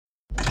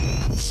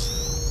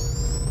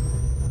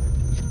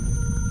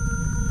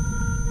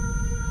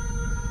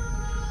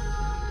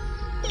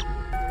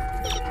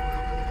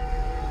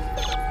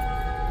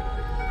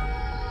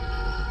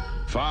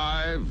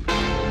5,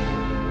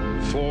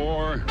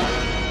 4,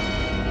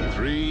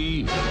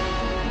 3,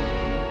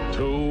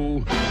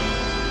 2,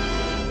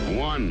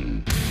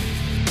 1.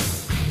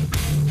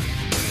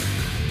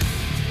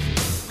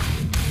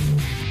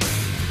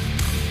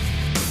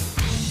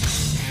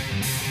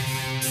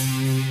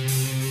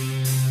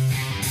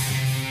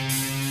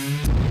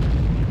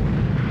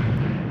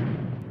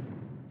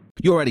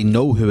 You already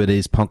know who it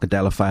is,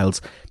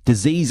 Punkadellophiles.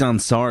 Disease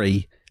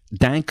Ansari,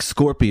 Dank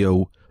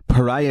Scorpio,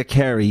 Pariah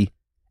Carey,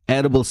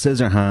 Edible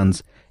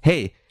Scissorhands.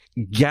 Hey,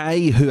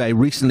 guy who I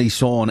recently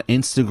saw on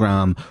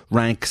Instagram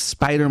rank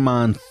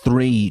Spider-Man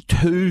 3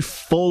 2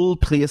 full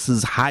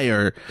places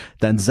higher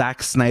than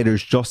Zack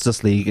Snyder's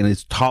Justice League in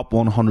his top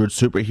 100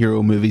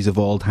 superhero movies of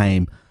all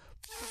time.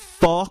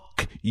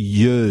 Fuck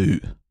you.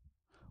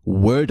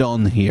 We're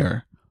done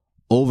here.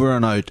 Over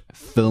and out,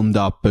 filmed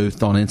up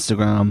booth on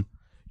Instagram.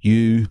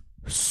 You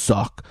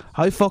suck.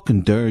 How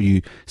fucking dare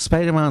you?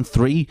 Spider-Man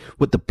 3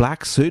 with the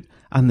black suit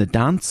and the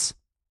dance?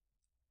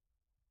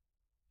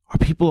 Are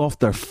people off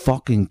their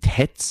fucking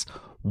tits?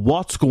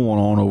 What's going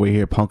on over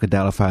here,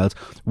 Punkadellophiles?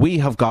 We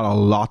have got a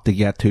lot to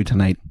get to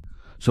tonight.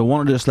 So I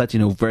want to just let you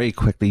know very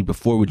quickly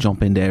before we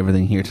jump into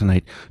everything here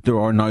tonight, there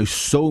are now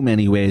so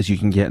many ways you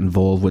can get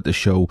involved with the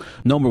show.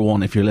 Number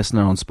one, if you're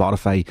listening on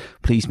Spotify,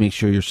 please make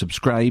sure you're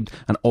subscribed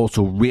and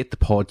also rate the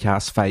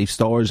podcast 5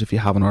 stars if you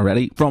haven't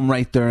already. From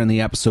right there in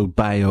the episode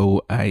bio,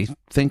 I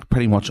think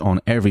pretty much on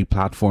every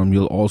platform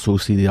you'll also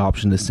see the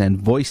option to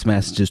send voice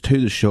messages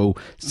to the show.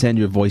 Send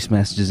your voice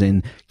messages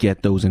in,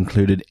 get those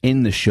included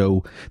in the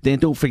show. Then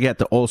don't forget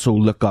to also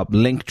look up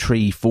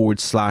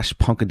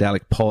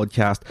linktree/Punkadelic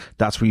podcast.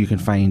 That's where you can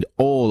find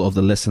all of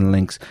the listen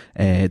links.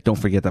 Don't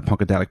forget that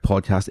Punkadelic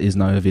podcast is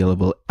now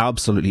available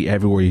absolutely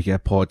everywhere you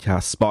get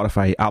podcasts: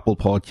 Spotify, Apple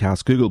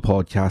Podcasts, Google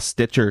Podcasts,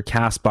 Stitcher,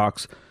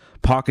 Castbox,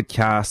 Pocket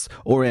Casts,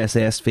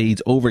 RSS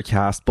feeds,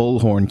 Overcast,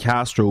 Bullhorn,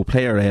 Castro,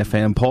 Player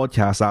FM,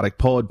 Podcast Addict,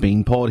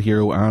 Podbean, Pod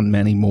Hero, and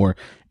many more.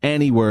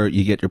 Anywhere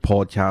you get your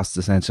podcasts,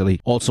 essentially.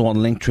 Also on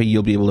Linktree,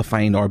 you'll be able to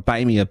find our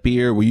Buy Me a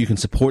Beer, where you can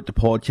support the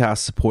podcast,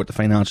 support the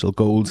financial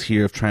goals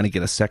here of trying to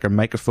get a second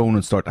microphone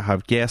and start to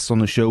have guests on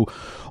the show.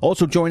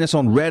 Also join us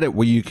on Reddit,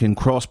 where you can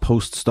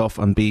cross-post stuff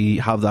and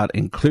have that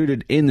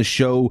included in the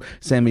show.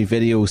 Send me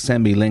videos,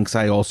 send me links.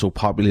 I also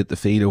populate the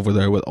feed over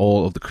there with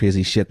all of the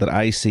crazy shit that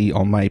I see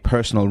on my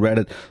personal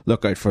Reddit.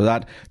 Look out for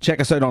that. Check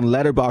us out on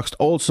Letterboxd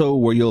also,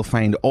 where you'll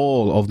find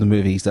all of the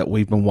movies that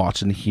we've been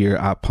watching here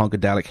at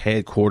Punkadelic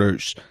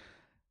headquarters.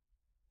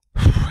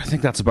 I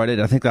think that's about it.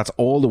 I think that's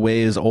all the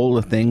ways, all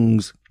the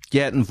things.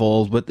 Get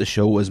involved with the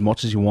show as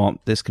much as you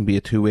want. This can be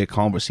a two-way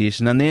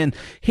conversation. And then,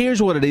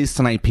 here's what it is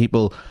tonight,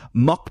 people.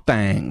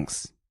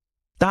 Mukbangs.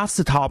 That's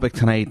the topic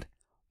tonight.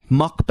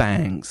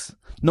 Mukbangs.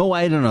 No,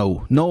 I don't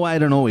know. No, I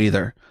don't know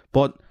either.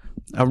 But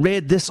I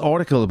read this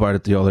article about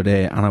it the other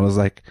day, and I was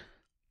like,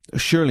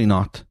 surely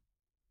not.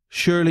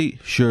 Surely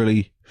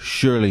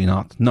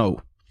not.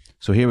 No.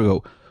 So here we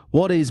go.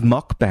 What is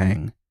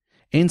mukbang?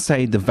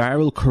 Inside the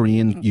viral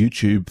Korean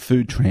YouTube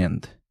food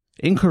trend.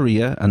 In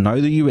Korea, and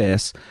now the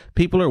US,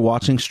 people are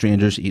watching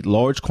strangers eat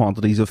large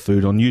quantities of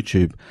food on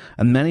YouTube,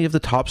 and many of the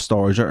top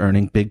stars are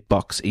earning big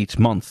bucks each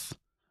month.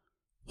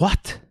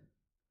 What?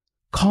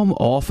 Come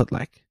off it,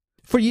 like.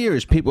 For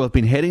years, people have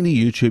been heading to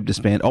YouTube to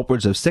spend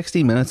upwards of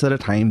 60 minutes at a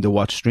time to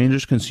watch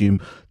strangers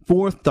consume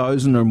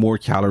 4,000 or more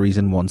calories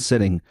in one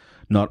sitting.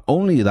 Not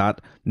only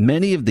that,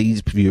 many of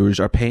these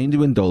viewers are paying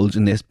to indulge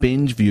in this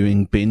binge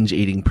viewing, binge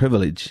eating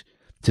privilege.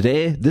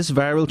 Today, this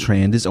viral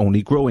trend is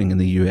only growing in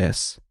the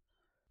US.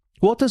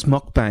 What does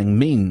mukbang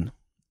mean?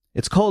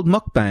 It's called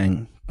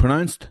mukbang,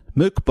 pronounced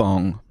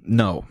mukbang.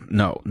 No,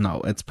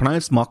 it's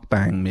pronounced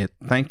mukbang, mate.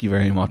 Thank you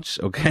very much.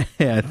 Okay,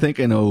 I think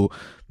I know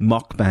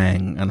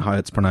mukbang and how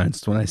it's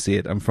pronounced when I say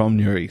it. I'm from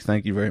Newry.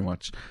 Thank you very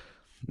much.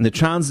 And it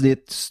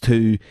translates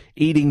to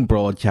eating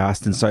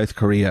broadcast in South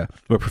Korea,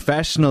 where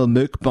professional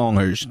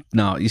mukbangers,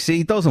 no, you see,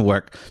 it doesn't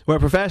work, where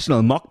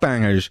professional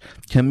mukbangers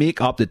can make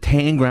up to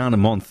 10 grand a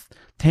month.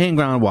 10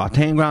 grand what?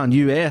 10 grand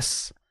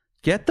US.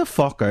 Get the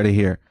fuck out of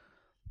here.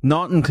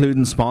 Not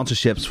including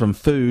sponsorships from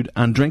food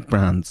and drink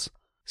brands.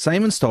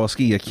 Simon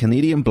Stosky, a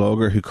Canadian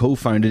blogger who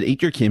co-founded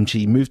Eat Your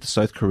Kimchi, moved to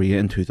South Korea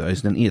in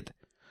 2008.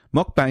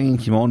 Mukbanging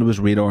came onto his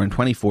radar in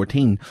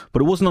 2014,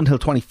 but it wasn't until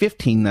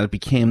 2015 that it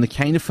became the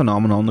kind of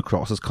phenomenon that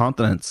crosses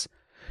continents.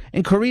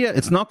 In Korea,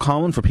 it's not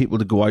common for people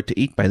to go out to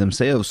eat by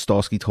themselves,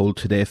 Stosky told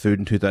Today Food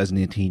in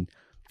 2018.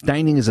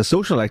 Dining is a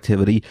social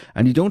activity,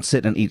 and you don't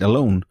sit and eat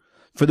alone.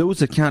 For those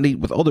that can't eat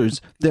with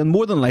others, they'll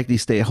more than likely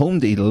stay home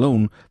to eat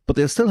alone, but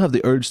they'll still have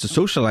the urge to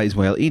socialise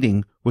while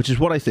eating, which is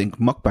what I think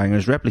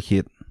mukbangers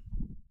replicate.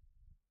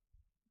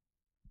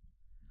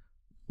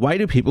 Why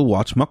do people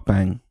watch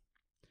mukbang?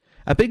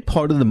 A big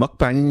part of the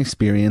mukbanging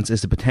experience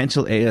is the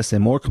potential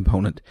ASMR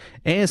component.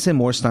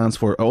 ASMR stands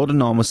for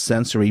Autonomous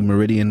Sensory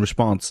Meridian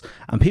Response,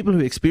 and people who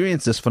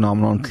experience this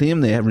phenomenon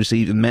claim they have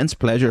received immense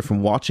pleasure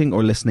from watching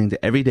or listening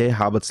to everyday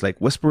habits like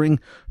whispering,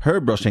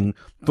 hair brushing,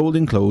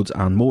 folding clothes,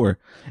 and more.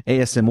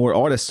 ASMR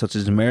artists such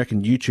as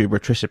American YouTuber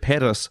Trisha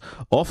Paytas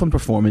often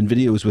perform in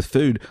videos with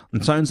food,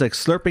 and sounds like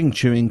slurping,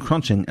 chewing,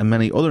 crunching, and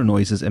many other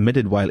noises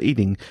emitted while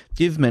eating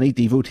give many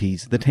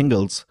devotees the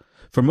tingles.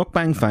 For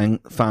mukbang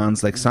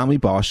fans like Sammy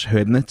Bosch, who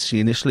admits she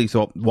initially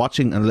thought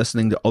watching and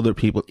listening to other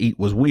people eat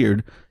was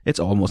weird, it's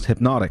almost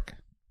hypnotic.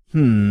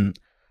 I'm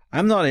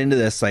not into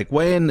this. Like,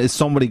 when is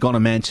somebody gonna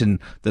mention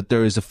that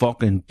there is a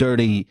fucking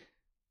dirty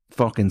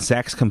fucking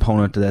sex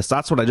component to this?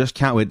 That's what I just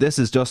can't wait. This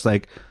is just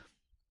like,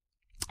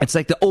 it's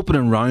like the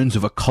opening rounds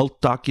of a cult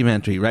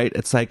documentary, right?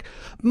 It's like,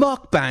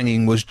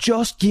 mukbanging was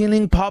just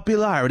gaining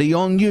popularity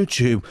on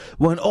YouTube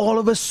when all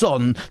of a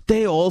sudden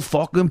they all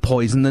fucking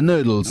poisoned the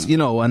noodles, you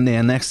know, and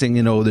then next thing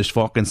you know, there's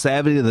fucking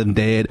 70 of them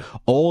dead,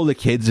 all the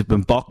kids have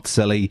been bucked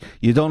silly,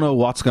 you don't know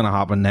what's gonna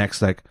happen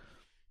next. Like,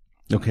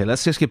 okay,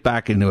 let's just get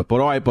back into it. But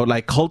alright, but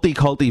like culty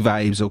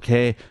vibes,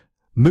 okay?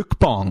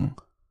 Mukbang,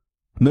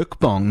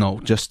 no,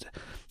 I just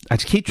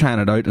keep trying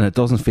it out and it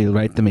doesn't feel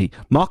right to me.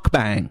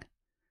 Mukbang.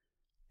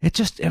 It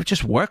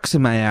just works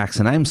in my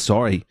accent. I'm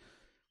sorry.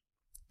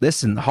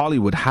 Listen,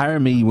 Hollywood, hire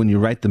me when you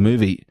write the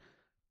movie.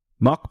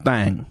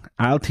 Mukbang.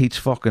 I'll teach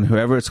fucking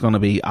whoever it's going to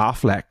be,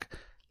 Affleck.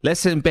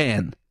 Listen,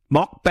 Ben.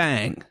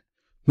 Mukbang.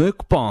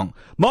 Mukbang.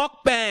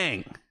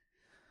 Mukbang!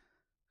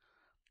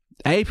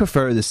 I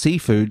prefer the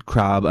seafood,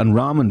 crab and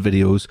ramen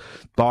videos,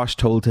 Bosch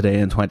told Today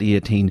in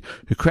 2018,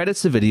 who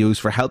credits the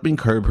videos for helping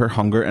curb her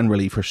hunger and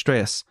relieve her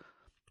stress.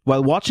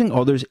 While watching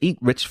others eat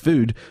rich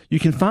food, you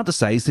can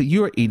fantasize that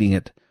you are eating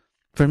it.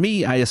 For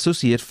me, I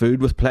associate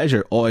food with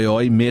pleasure. Oi,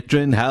 oi,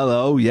 matron,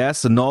 hello,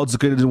 yes, a nod's as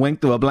good as a wink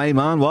to a blind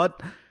man,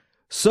 what?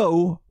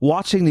 So,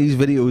 watching these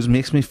videos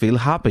makes me feel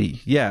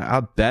happy. Yeah,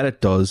 I bet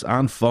it does.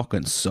 And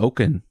fucking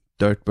soaking,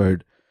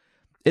 dirtbird.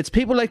 It's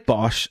people like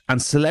Bosch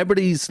and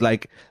celebrities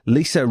like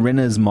Lisa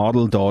Rinna's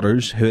model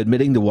daughters who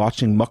admitting to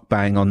watching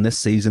mukbang on this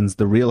season's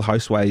The Real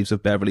Housewives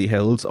of Beverly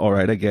Hills,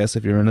 alright, I guess,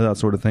 if you're into that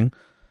sort of thing,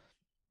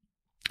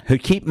 who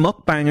keep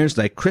mukbangers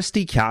like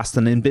Christy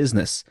Caston in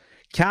business.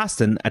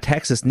 Caston, a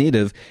Texas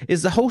native,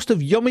 is the host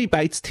of Yummy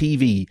Bites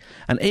TV,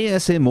 an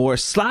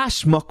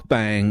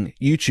ASMR/mukbang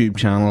YouTube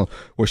channel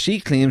where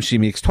she claims she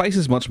makes twice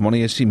as much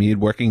money as she made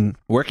working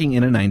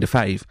in a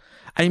 9-to-5.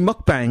 I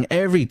mukbang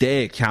every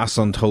day,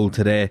 Caston told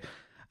Today,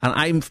 and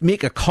I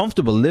make a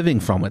comfortable living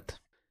from it.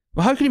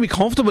 Well, how can you be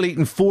comfortable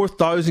eating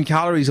 4,000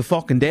 calories a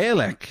fucking day,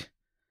 like?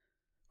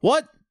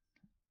 What?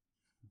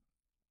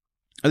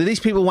 Are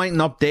these people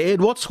winding up dead?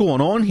 What's going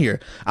on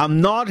here?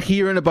 I'm not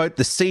hearing about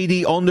the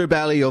seedy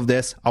underbelly of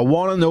this. I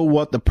want to know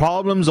what the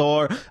problems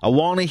are. I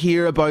want to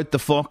hear about the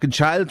fucking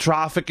child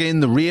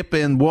trafficking, the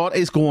raping, what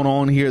is going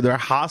on here. There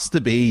has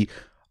to be.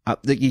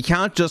 You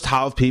can't just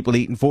have people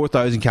eating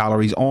 4,000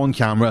 calories on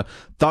camera,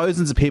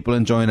 thousands of people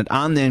enjoying it,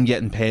 and then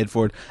getting paid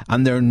for it,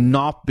 and there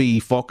not be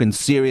fucking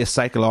serious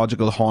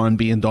psychological harm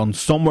being done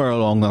somewhere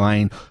along the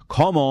line.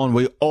 Come on,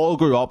 we all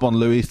grew up on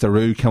Louis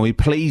Theroux. Can we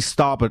please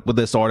stop it with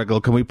this article?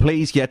 Can we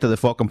please get to the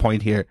fucking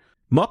point here?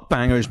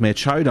 Mukbangers may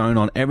chow down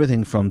on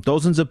everything from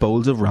dozens of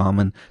bowls of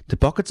ramen to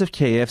buckets of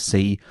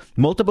KFC,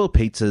 multiple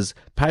pizzas,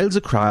 piles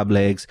of crab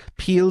legs,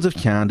 peels of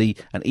candy,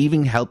 and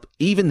even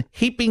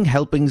heaping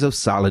helpings of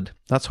salad.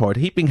 That's hard.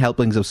 Heaping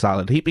helpings of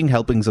salad. Heaping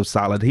helpings of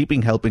salad.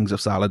 Heaping helpings of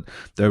salad.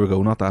 There we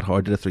go. Not that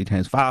hard. Did it 3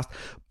 times fast.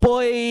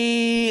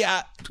 Boy,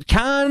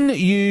 can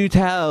you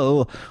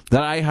tell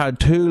that I had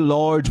 2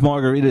 large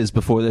margaritas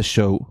before this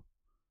show?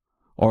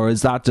 Or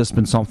has that just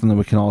been something that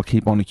we can all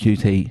keep on the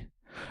QT?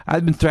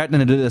 I've been threatening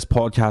to do this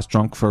podcast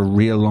drunk for a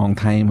real long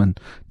time, and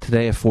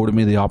today afforded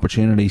me the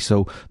opportunity.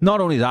 So not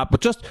only that,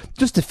 but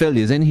just to fill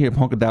you in here,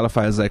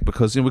 Punkadelophiles, like,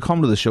 because we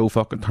come to the show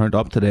fucking turned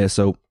up today.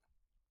 So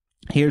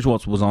here's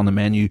what was on the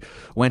menu.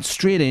 Went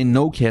straight in,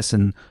 no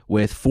kissing,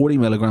 with 40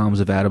 milligrams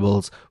of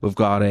edibles. We've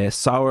got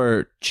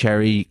sour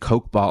cherry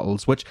Coke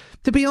bottles, which,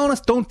 to be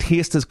honest, don't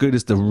taste as good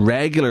as the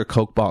regular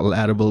Coke bottle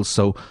edibles.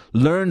 So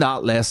learn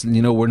that lesson.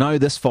 You know, we're now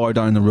this far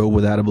down the road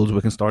with edibles.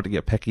 We can start to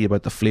get picky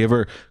about the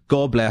flavour.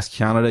 God bless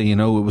Canada. You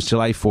know, it was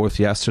July 4th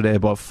yesterday,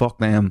 but fuck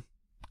them.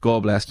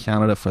 God bless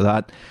Canada for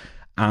that.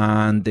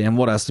 And then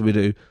what else do we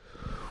do?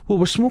 Well,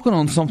 we're smoking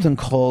on something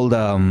called...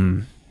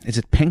 is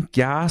it Pink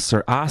Gas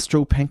or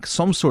Astro Pink?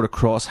 Some sort of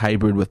cross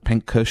hybrid with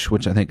Pink Kush,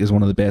 which I think is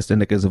one of the best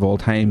indicas of all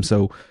time.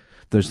 So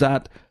there's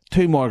that.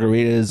 2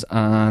 margaritas,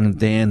 and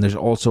then there's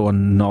also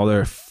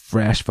another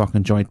fresh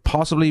fucking joint,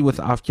 possibly with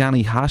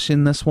Afghani hash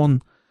in this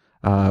one,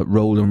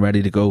 rolled and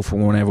ready to go for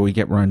whenever we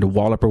get around to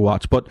Walloper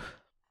Watch. But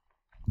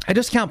I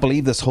just can't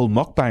believe this whole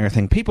mukbanger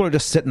thing. People are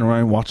just sitting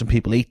around watching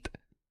people eat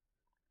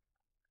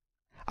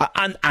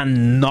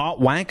and not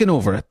wanking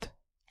over it.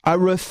 I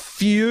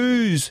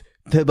refuse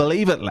to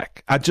believe it.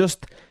 Like, do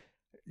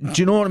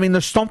you know what I mean?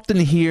 There's something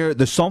here.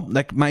 There's something,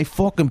 like, my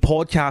fucking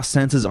podcast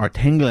senses are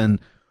tingling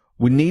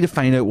We need to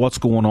find out what's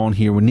going on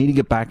here. We need to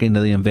get back into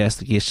the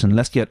investigation.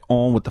 Let's get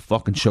on with the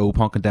fucking show,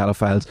 Punkadelic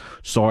Files.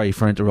 Sorry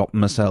for interrupting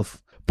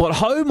myself. But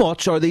how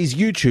much are these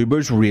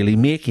YouTubers really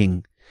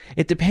making?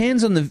 It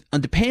depends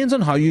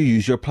on how you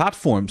use your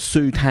platform.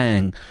 Sue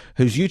Tang,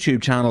 whose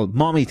YouTube channel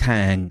Mommy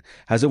Tang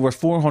has over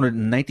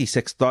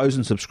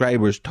 496,000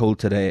 subscribers, told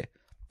Today.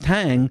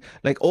 Tang,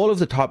 like all of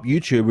the top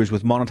YouTubers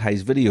with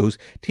monetized videos,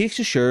 takes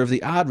a share of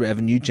the ad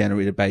revenue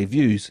generated by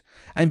views.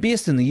 I'm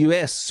based in the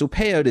US, so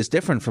payout is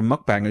different from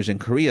mukbangers in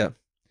Korea.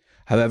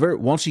 However,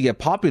 once you get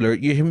popular,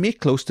 you can make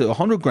close to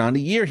 100 grand a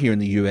year here in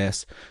the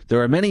US.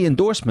 There are many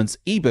endorsements,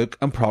 ebook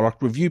and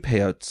product review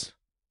payouts.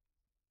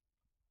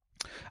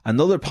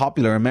 Another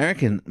popular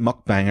American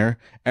mukbanger,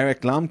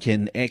 Eric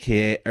Lamkin,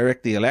 aka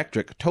Eric the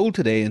Electric, told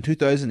Today in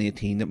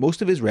 2018 that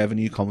most of his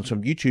revenue comes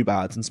from YouTube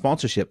ads and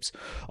sponsorships,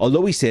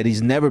 although he said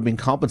he's never been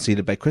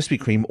compensated by Krispy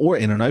Kreme or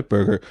In-N-Out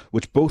Burger,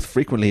 which both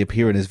frequently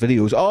appear in his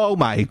videos. Oh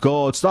my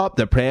god, stop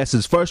the press,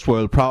 it's first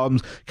world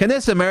problems. Can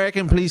this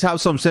American please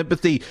have some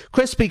sympathy?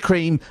 Krispy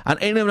Kreme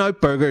and In-N-Out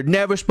Burger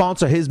never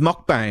sponsor his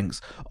mukbangs.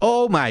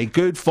 Oh my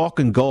good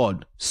fucking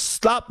god.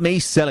 Slap me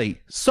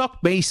silly.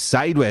 Suck me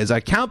sideways. I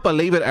can't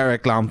believe it,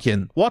 Eric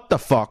Lamkin. What the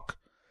fuck?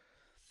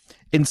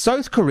 In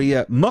South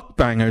Korea,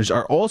 mukbangers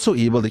are also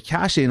able to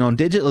cash in on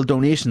digital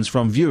donations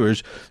from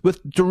viewers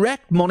with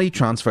direct money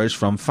transfers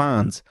from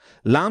fans.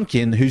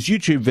 Lamkin, whose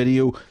YouTube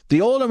video,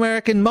 The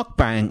All-American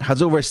Mukbang, has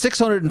over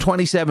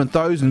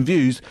 627,000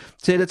 views,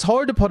 said it's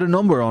hard to put a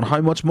number on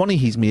how much money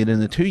he's made in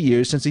the 2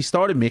 years since he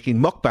started making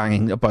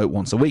mukbanging about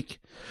once a week.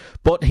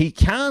 But he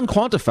can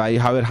quantify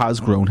how it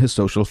has grown his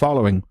social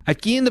following. I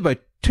gained about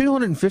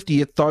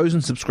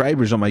 258,000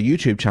 subscribers on my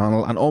YouTube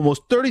channel and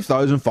almost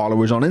 30,000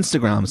 followers on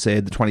Instagram,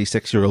 said the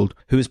 26-year-old,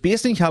 who is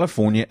based in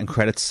California and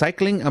credits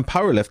cycling and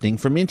powerlifting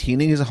for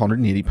maintaining his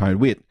 180-pound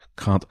weight.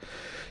 Can't.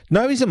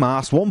 Now he's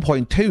amassed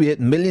 1.28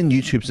 million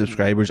YouTube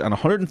subscribers and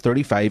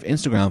 135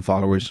 Instagram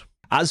followers.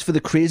 As for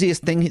the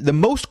craziest thing, the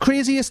most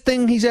craziest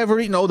thing he's ever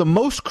eaten, the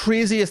most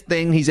craziest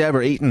thing he's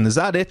ever eaten. Is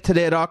that it,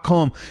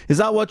 today.com? Is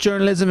that what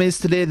journalism is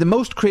today? The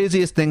most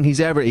craziest thing he's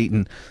ever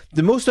eaten.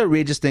 The most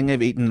outrageous thing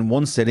I've eaten in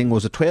one sitting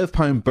was a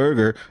 12-pound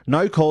burger,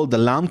 now called the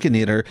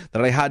Lamkinator,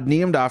 that I had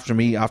named after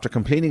me after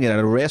completing it at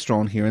a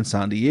restaurant here in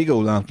San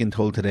Diego, Lamkin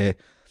told Today.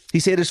 He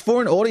said his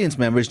foreign audience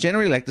members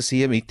generally like to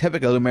see him eat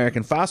typical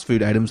American fast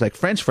food items like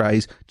French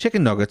fries,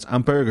 chicken nuggets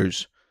and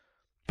burgers.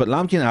 But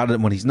Lamkin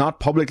added when he's not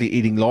publicly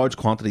eating large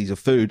quantities of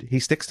food, he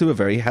sticks to a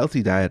very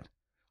healthy diet.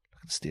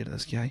 Look at the state of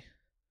this guy.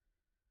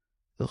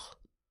 Ugh.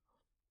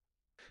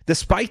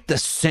 Despite the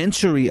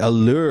sensory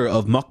allure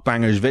of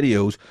mukbangers'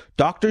 videos,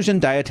 doctors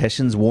and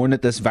dietitians warn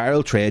that this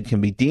viral trend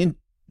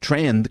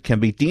can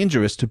be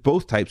dangerous to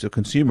both types of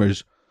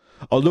consumers.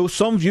 Although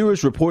some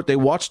viewers report they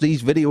watch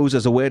these videos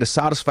as a way to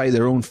satisfy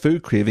their own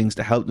food cravings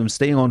to help them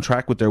stay on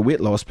track with their weight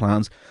loss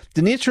plans,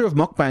 the nature of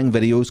mukbang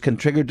videos can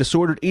trigger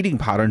disordered eating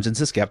patterns in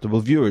susceptible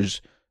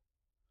viewers.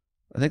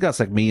 I think that's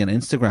like me on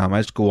Instagram.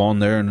 I just go on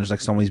there and there's like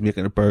somebody's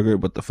making a burger,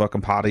 but the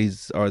fucking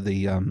patties or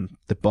the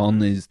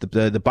bun is the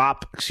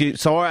bap.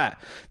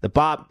 The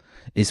bap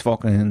is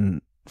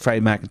fucking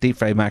deep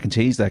fried mac and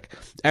cheese. Like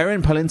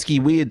Erin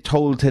Polinsky Wade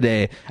told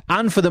Today,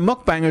 and for the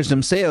mukbangers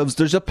themselves,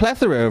 there's a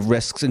plethora of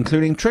risks,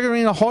 including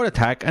triggering a heart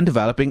attack and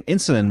developing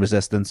insulin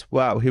resistance.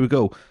 Wow, here we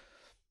go.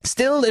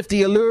 Still, if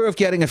the allure of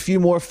getting a few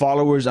more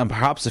followers and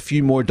perhaps a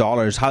few more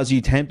dollars has you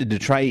tempted to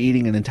try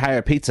eating an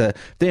entire pizza,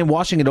 then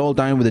washing it all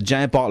down with a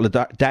giant bottle of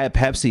Diet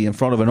Pepsi in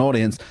front of an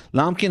audience,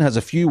 Lamkin has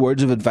a few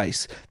words of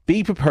advice.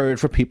 Be prepared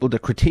for people to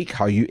critique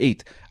how you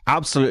eat.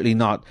 Absolutely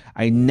not.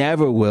 I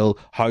never will.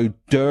 How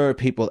dare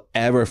people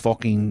ever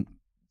fucking...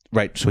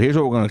 Right, so here's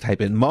what we're going to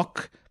type in.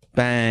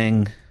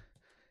 Mukbang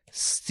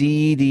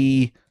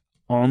seedy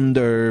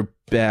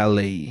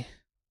underbelly.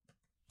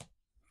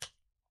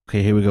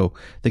 Okay, here we go.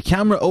 The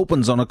camera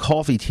opens on a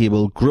coffee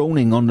table,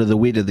 groaning under the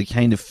weight of the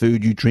kind of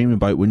food you dream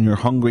about when you're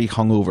hungry,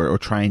 hungover, or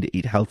trying to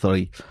eat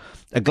healthily.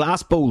 A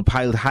glass bowl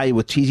piled high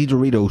with cheesy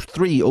Doritos,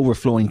 3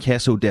 overflowing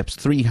queso dips,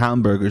 3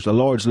 hamburgers, a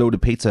large load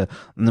of pizza,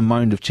 and a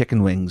mound of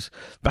chicken wings.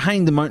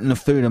 Behind the mountain of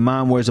food, a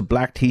man wears a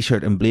black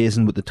t-shirt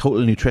emblazoned with the total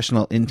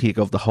nutritional intake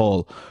of the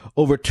haul.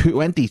 Over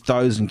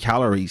 20,000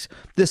 calories.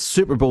 This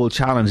Super Bowl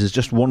challenge is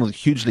just one of the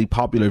hugely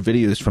popular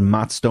videos from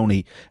Matt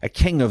Stoney, a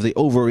king of the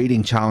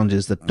overeating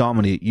challenges that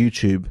dominate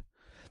YouTube.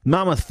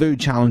 Mammoth food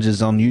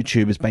challenges on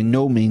YouTube is by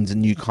no means a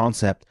new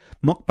concept.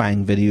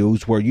 Mukbang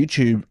videos where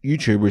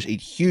YouTubers eat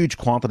huge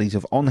quantities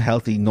of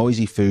unhealthy,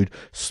 noisy food,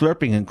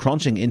 slurping and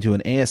crunching into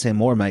an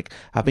ASMR mic,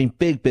 have been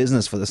big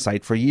business for the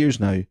site for years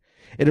now.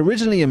 It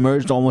originally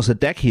emerged almost a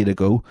decade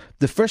ago,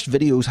 the first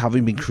videos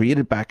having been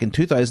created back in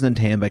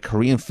 2010 by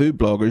Korean food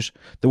bloggers.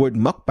 The word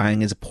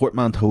mukbang is a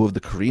portmanteau of the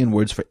Korean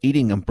words for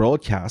eating and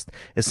broadcast.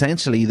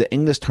 Essentially, the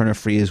English turn of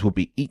phrase would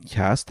be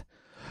eatcast.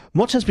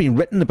 Much has been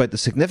written about the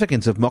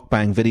significance of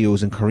mukbang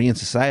videos in Korean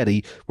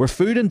society, where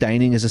food and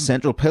dining is a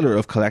central pillar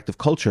of collective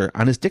culture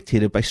and is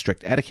dictated by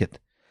strict etiquette.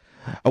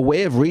 A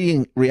way of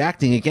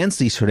reacting against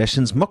these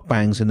traditions,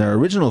 mukbangs in their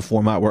original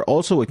format were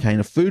also a kind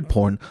of food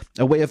porn,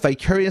 a way of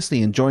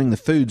vicariously enjoying the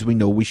foods we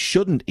know we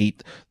shouldn't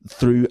eat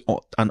through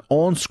an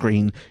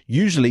on-screen,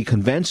 usually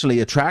conventionally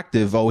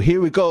attractive, oh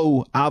here we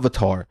go,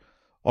 avatar.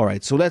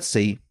 Alright, so let's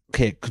see.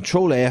 Okay,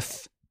 Control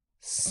F,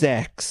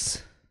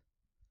 sex.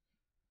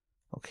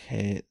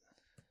 Okay,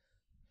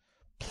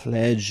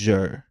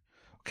 pleasure.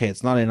 Okay,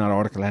 it's not in that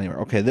article anywhere.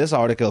 Okay, this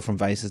article from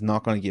Vice is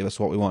not going to give us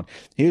what we want.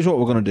 Here's what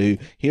we're going to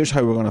do. Here's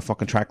how we're going to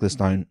fucking track this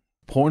down.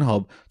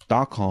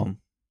 Pornhub.com.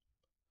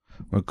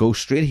 We'll go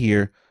straight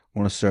here. We're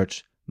going to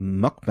search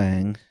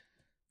mukbang.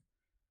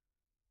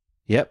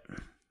 Yep.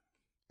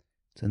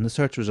 It's in the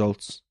search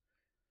results.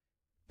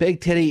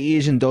 Big titty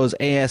Asian does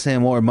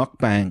ASMR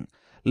mukbang.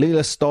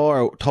 Leela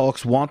Starr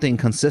talks wanting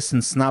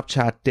consistent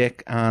Snapchat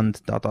dick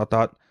and ...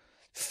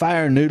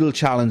 Fire noodle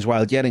challenge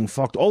while getting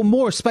fucked. Oh,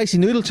 more spicy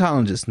noodle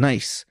challenges.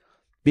 Nice.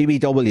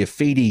 BBW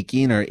Feedy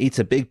Gainer eats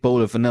a big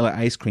bowl of vanilla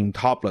ice cream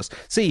topless.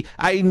 See,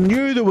 I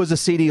knew there was a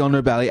seedy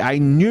underbelly. I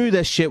knew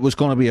this shit was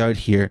going to be out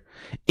here.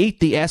 Eat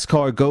the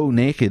escargot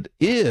naked.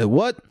 Ew,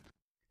 what?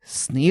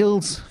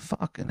 Snails?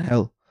 Fucking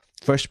hell.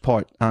 First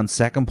part and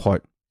second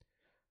part.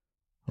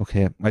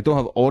 Okay, I don't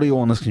have audio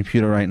on this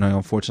computer right now,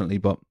 unfortunately,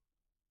 but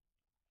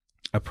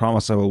I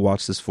promise I will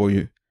watch this for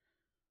you.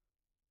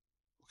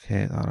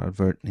 Okay, that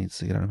advert needs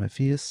to get out of my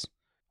face.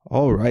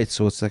 Alright,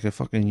 so it's like a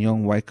fucking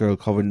young white girl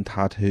covered in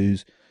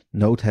tattoos,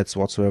 no tits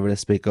whatsoever to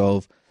speak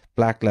of,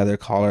 black leather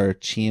collar,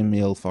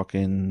 chainmail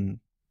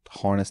fucking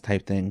harness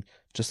type thing,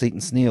 just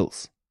eating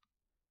snails.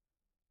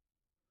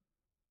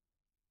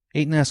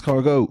 Eating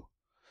escargot.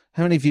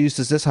 How many views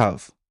does this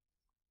have?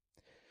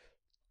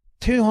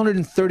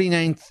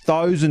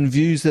 239,000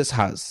 views this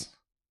has.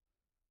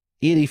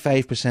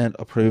 85%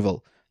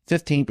 approval.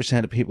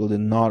 15% of people did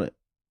not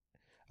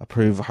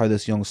approve of how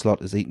this young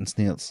slut is eating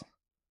snails.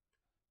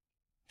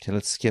 Okay,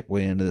 let's skip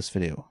way into this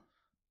video.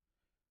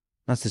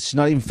 That's it. She's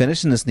not even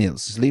finishing the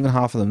snails. She's leaving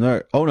half of them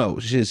there. Oh no,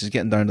 she is. She's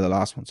getting down to the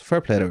last one. So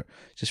fair play to her.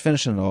 She's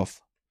finishing it off.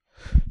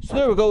 So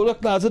there we go.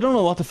 Look, lads, I don't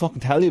know what to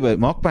fucking tell you about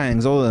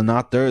mukbangs other than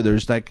that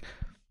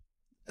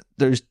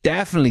there's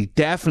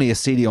definitely a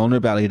seedy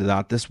underbelly to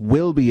that. This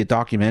will be a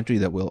documentary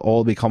that we'll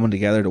all be coming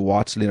together to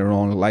watch later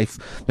on in life.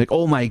 Like,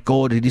 oh my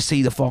god, did you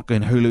see the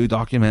fucking Hulu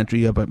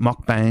documentary about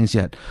mukbangs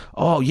yet?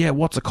 Oh yeah,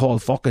 what's it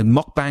called? Fucking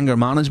Mukbanger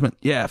Management.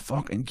 Yeah,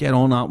 fucking get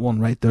on that one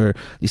right there.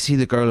 You see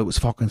the girl that was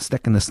fucking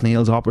sticking the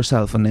snails up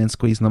herself and then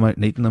squeezing them out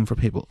and eating them for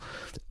people.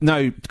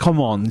 Now, come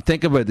on,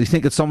 think about it. You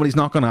think that somebody's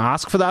not going to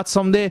ask for that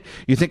someday?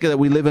 You think that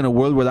we live in a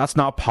world where that's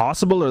not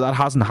possible or that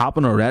hasn't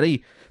happened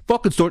already?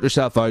 Fucking sort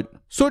yourself out.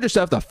 Sort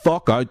yourself the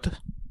fuck out.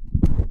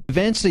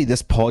 Eventually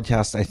this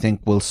podcast, I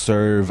think, will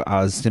serve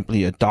as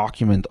simply a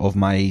document of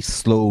my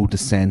slow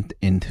descent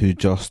into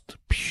just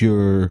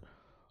pure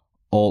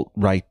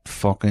alt-right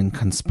fucking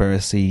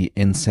conspiracy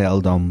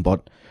inceldom.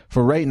 But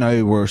for right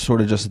now, we're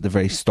sort of just at the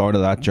very start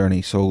of that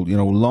journey. So, you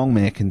know, long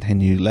may it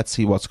continue. Let's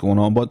see what's going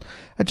on. But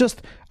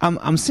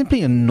I'm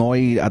simply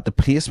annoyed at the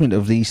placement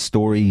of these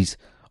stories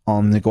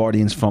on the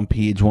Guardian's front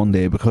page one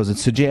day, because it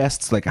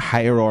suggests like a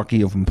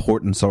hierarchy of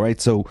importance.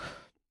 Alright, so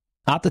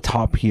at the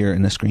top here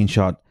in the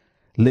screenshot,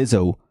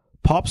 Lizzo,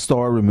 pop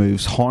star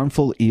removes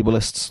harmful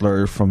ableist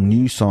slur from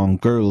new song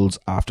Girls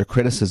after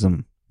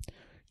criticism.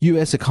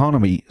 US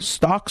economy,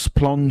 stocks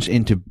plunge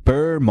into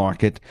bear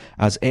market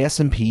as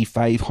S&P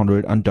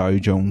 500 and Dow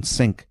Jones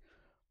sink.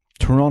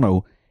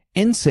 Toronto,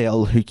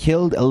 incel who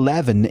killed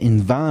 11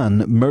 in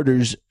van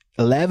murders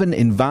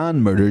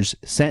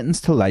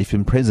sentenced to life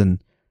in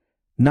prison.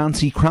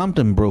 Nancy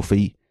Crampton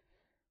Brophy,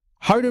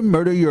 how to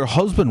murder your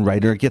husband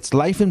writer gets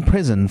life in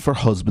prison for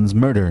husband's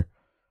murder.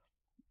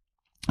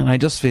 And I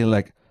just feel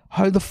like,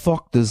 how the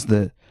fuck does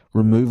the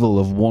removal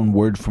of one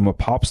word from a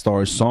pop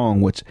star's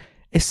song, which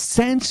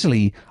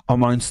essentially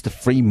amounts to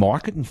free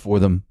marketing for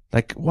them,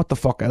 like what the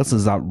fuck else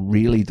is that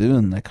really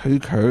doing? Like, who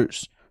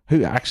cares?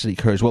 Who actually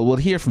cares? Well, we'll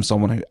hear from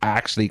someone who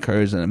actually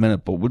cares in a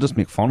minute, but we'll just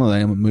make fun of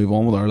them and move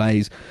on with our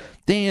lives.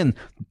 Then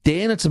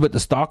it's about the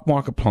stock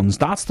market plunge.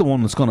 That's the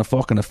one that's going to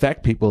fucking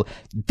affect people.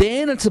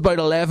 Then it's about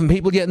 11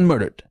 people getting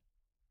murdered.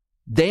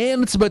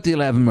 Then it's about the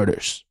 11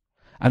 murders.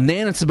 And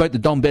then it's about the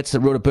dumb bitch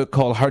that wrote a book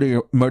called How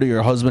to Murder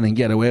Your Husband and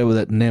Get Away with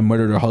It, and then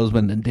murdered her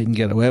husband and didn't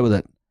get away with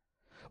it.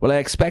 Well, I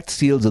expect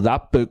sales of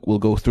that book will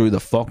go through the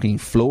fucking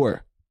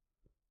floor.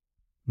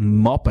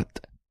 Muppet.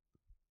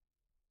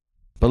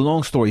 But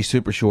long story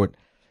super short,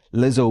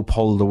 Lizzo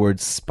pulled the word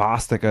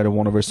spastic out of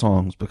one of her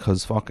songs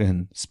because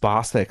fucking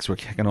spastics were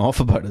kicking off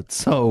about it.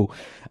 So,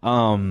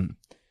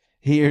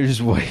 here's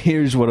what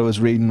I was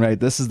reading, right?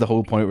 This is the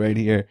whole point right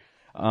here.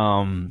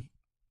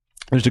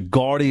 There's a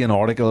Guardian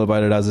article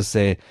about it, as I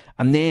say.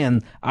 And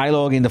then I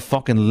log into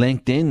fucking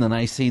LinkedIn and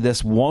I see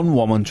this one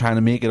woman trying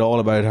to make it all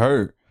about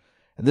her.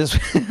 This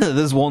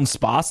one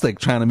spastic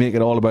trying to make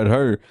it all about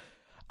her.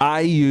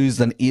 I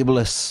used an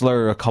ableist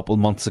slur a couple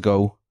months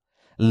ago.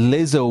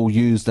 Lizzo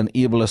used an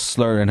ableist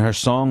slur in her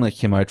song that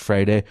came out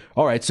Friday.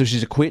 Alright, so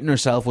she's equating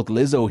herself with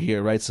Lizzo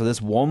here, right? So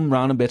this one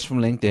random bitch from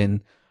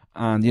LinkedIn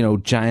and, you know,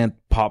 giant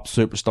pop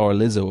superstar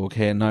Lizzo,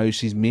 okay? Now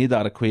she's made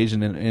that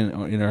equation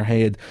in her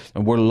head,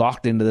 and we're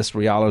locked into this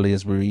reality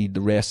as we read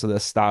the rest of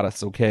this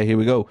status, okay? Here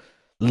we go.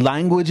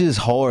 Language is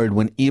hard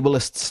when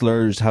ableist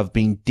slurs have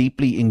been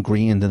deeply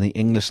ingrained in the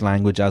English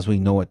language as we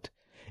know it.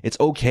 It's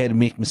okay to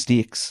make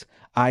mistakes.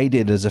 I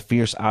did as a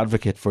fierce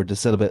advocate for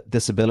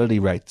disability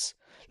rights.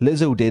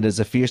 Lizzo did as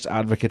a fierce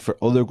advocate for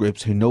other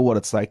groups who know what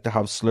it's like to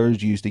have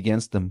slurs used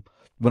against them.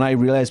 When I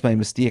realised my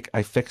mistake,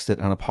 I fixed it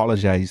and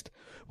apologised.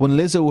 When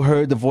Lizzo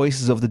heard the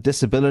voices of the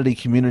disability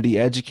community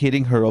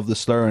educating her of the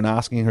slur and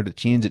asking her to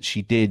change it,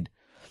 she did.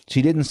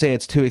 She didn't say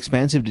it's too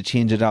expensive to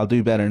change it, I'll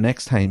do better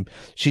next time.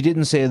 She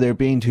didn't say they're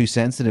being too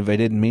sensitive, I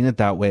didn't mean it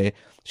that way.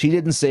 She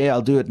didn't say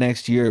I'll do it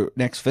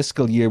next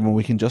fiscal year when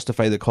we can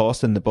justify the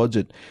cost in the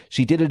budget.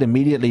 She did it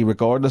immediately,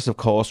 regardless of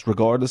cost,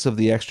 regardless of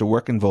the extra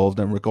work involved,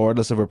 and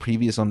regardless of her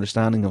previous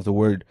understanding of the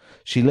word.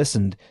 She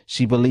listened,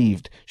 she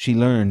believed, she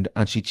learned,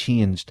 and she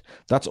changed.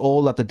 That's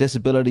all that the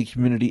disability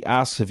community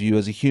asks of you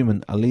as a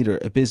human, a leader,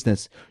 a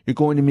business. You're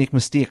going to make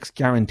mistakes,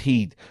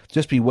 guaranteed.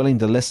 Just be willing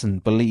to listen,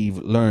 believe,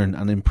 learn,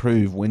 and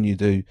improve when you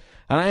do.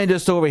 And I'm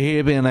just over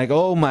here being like,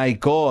 oh my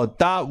god,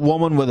 that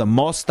woman with a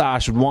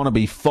mustache would want to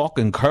be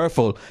fucking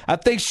careful. I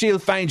think she'll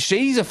find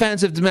she's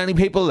offensive to many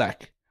people,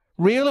 like.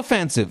 Real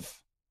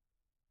offensive.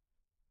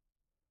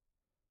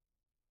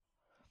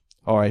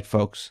 Alright,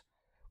 folks.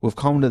 We've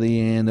come to the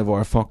end of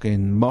our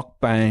fucking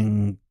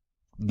mukbang,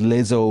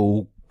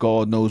 Lizzo,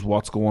 God knows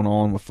what's going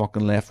on with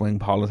fucking left-wing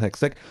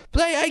politics. Like,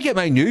 but I get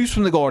my news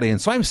from The Guardian,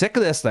 so I'm sick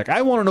of this. Like,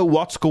 I want to know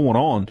what's going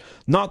on,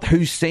 not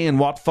who's saying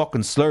what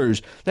fucking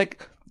slurs.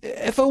 Like,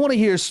 if I want to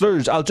hear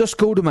slurs, I'll just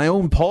go to my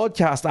own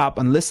podcast app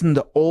and listen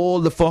to all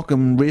the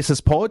fucking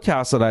racist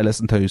podcasts that I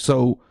listen to.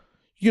 So,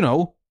 you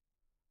know,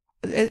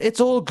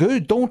 it's all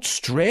good. Don't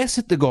stress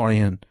it, The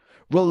Guardian.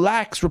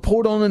 Relax,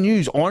 report on the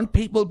news. Aren't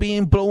people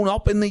being blown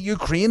up in the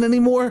Ukraine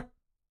anymore?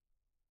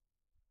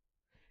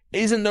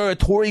 Isn't there a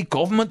Tory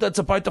government that's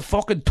about to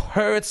fucking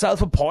tear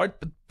itself apart,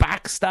 but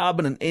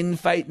backstabbing and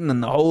infighting,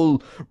 and the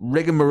whole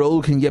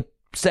rigmarole can get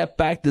set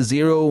back to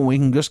zero, and we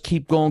can just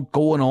keep going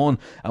on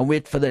and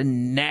wait for the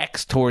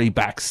next Tory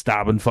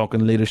backstabbing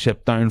fucking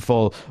leadership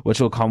downfall,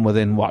 which will come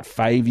within,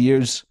 5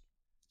 years?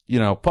 You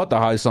know, put the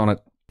house on it.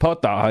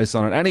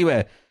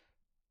 Anyway,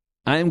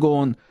 I'm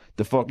going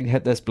to fucking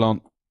hit this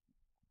blunt.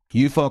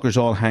 You fuckers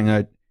all hang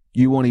out.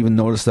 You won't even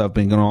notice that I've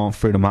been going on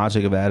through the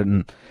magic of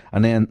editing.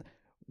 And then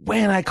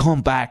when I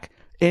come back,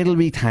 it'll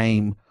be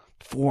time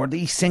for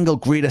the single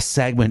greatest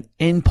segment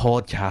in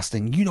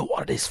podcasting. You know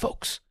what it is,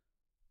 folks.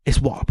 It's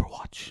Whopper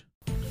Watch.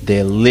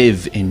 They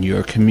live in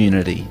your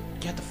community.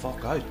 Get the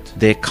fuck out.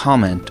 They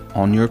comment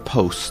on your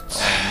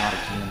posts. Oh, not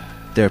again.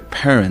 Their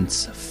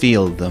parents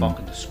feel them.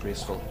 Fucking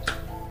disgraceful.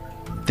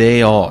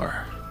 They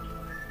are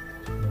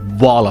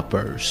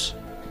wallopers.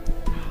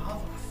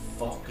 Have a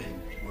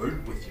fucking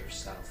word with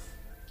yourself.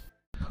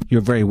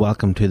 You're very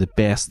welcome to the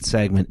best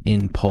segment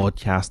in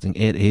podcasting.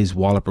 It is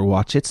Walloper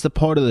Watch. It's the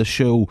part of the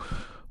show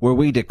where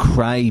we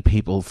decry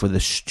people for the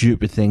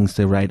stupid things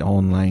they write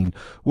online.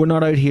 We're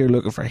not out here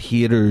looking for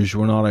haters.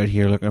 We're not out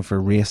here looking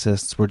for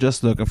racists. We're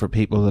just looking for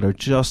people that are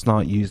just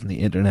not using the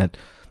internet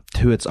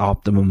to its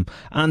optimum.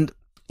 And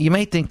you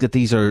might think that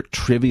these are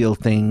trivial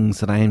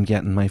things that I am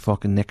getting my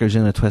fucking knickers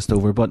in a twist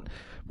over, but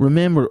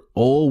remember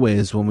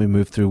always when we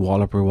move through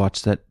Walloper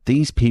Watch that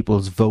these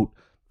people's vote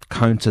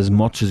counts as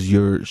much as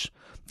yours.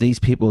 These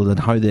people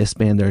and how they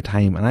spend their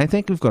time. And I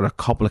think we've got a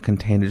couple of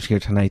contenders here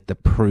tonight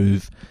that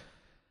prove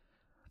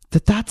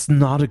that that's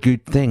not a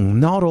good thing.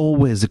 Not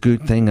always a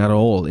good thing at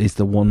all is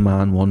the one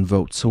man, one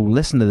vote. So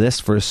listen to this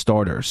for a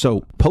starter.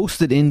 So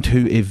posted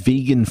into a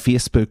vegan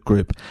Facebook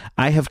group.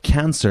 I have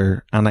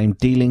cancer and I'm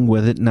dealing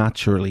with it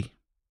naturally.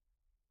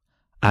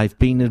 I've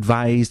been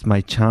advised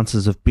my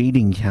chances of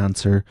beating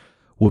cancer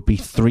would be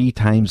 3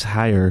 times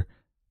higher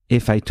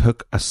if I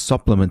took a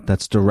supplement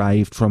that's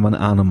derived from an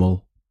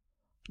animal.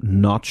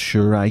 Not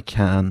sure I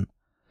can.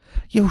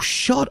 Yo,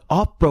 shut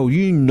up, bro.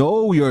 You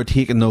know you're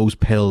taking those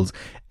pills.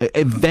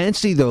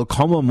 Eventually there'll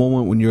come a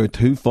moment when you're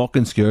too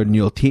fucking scared and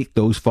you'll take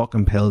those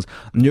fucking pills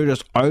and you're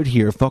just out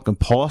here fucking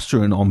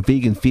posturing on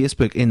vegan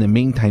Facebook in the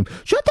meantime.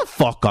 Shut the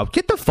fuck up.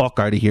 Get the fuck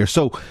out of here.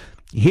 So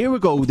here we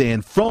go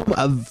then, from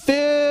a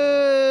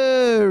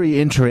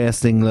very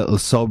interesting little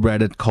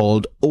subreddit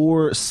called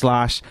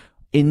r/incest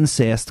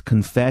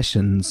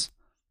confessions.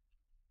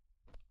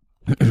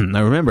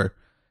 Now remember,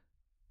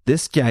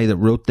 this guy that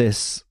wrote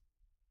this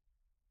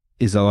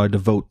is allowed to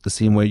vote the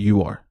same way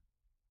you are.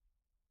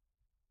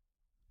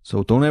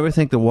 So don't ever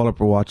think the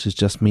Walloper Watch is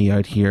just me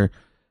out here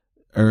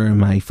airing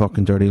my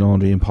fucking dirty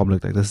laundry in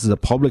public. Like, this is a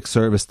public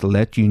service to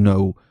let you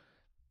know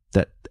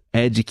that the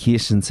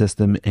education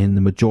system in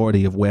the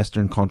majority of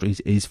Western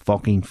countries is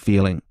fucking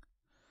failing.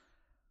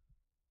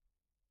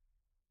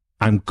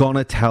 I'm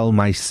gonna tell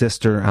my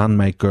sister and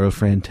my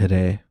girlfriend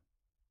today.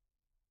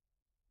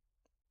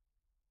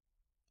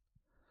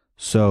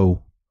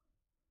 So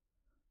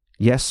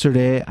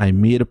yesterday, I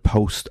made a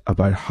post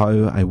about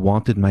how I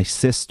wanted my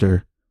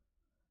sister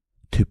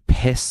to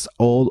piss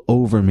all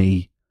over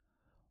me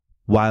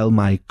while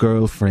my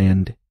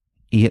girlfriend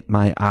ate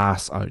my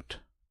ass out.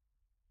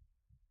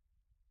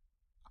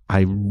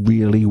 I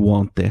really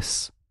want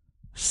this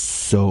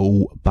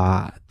so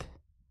bad.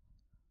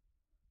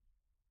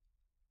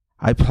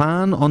 I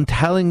plan on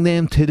telling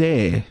them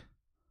today,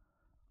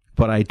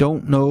 but I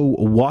don't know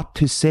what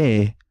to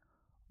say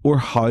or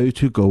how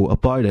to go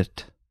about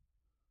it.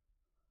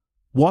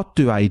 What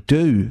do I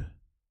do?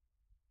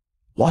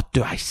 What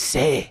do I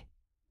say?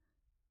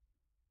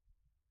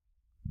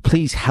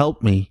 Please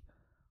help me.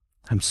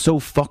 I'm so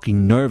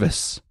fucking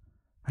nervous.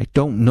 I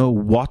don't know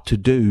what to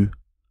do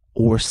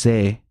or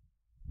say.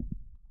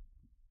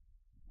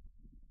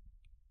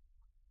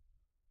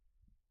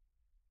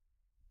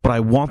 But I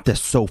want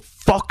this so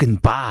fucking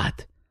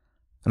bad.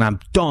 And I'm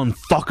done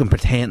fucking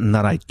pretending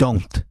that I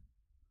don't.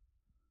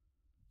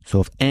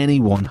 So if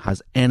anyone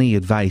has any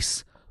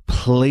advice,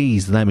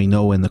 please let me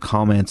know in the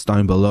comments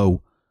down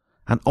below.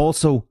 And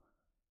also,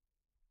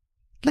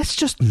 let's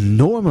just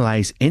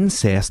normalize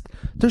incest.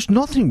 There's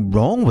nothing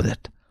wrong with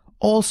it.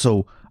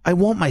 Also, I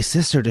want my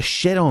sister to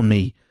shit on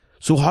me.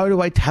 So how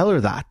do I tell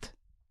her that?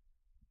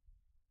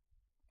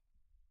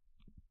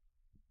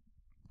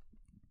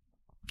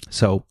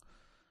 So,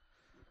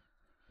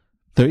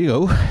 there you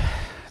go.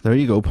 There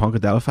you go,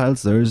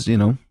 Punkadeliophiles. There's,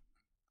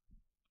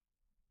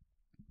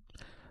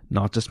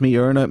 not just me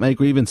airing out my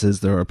grievances.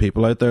 There are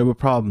people out there with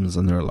problems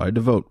and they're allowed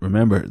to vote.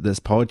 Remember, this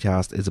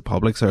podcast is a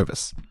public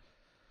service.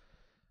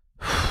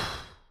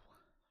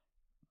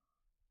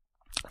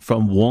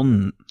 From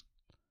one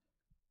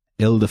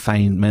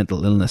ill-defined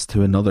mental illness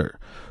to another.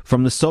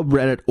 From the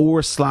subreddit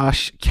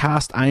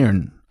 /cast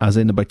iron, as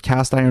in about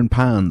cast iron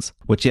pans,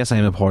 which yes,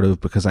 I'm a part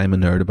of because I'm a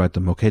nerd about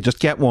them. Okay, just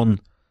get one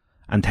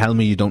and tell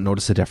me you don't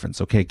notice a difference.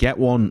 Okay, get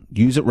one,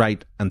 use it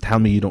right, and tell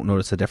me you don't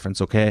notice a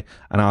difference. Okay,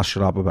 and I'll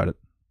shut up about it.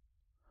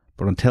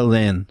 But until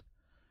then,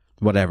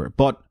 whatever.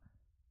 But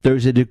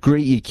there's a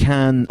degree you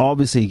can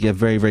obviously get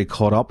very, very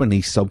caught up in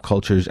these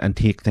subcultures and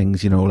take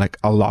things, like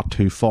a lot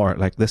too far,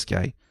 like this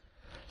guy.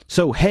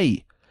 So,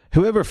 hey,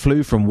 whoever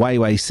flew from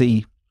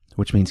YYC,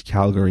 which means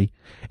Calgary,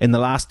 in the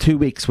last 2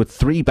 weeks with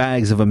 3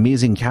 bags of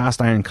amazing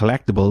cast iron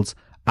collectibles,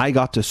 I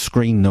got to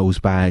screen those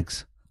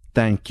bags.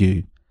 Thank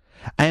you.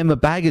 I am a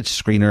baggage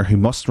screener who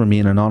must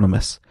remain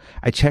anonymous.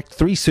 I checked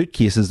 3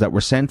 suitcases that were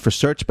sent for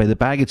search by the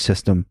baggage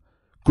system.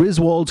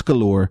 Griswolds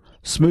galore,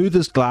 smooth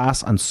as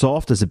glass and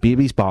soft as a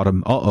baby's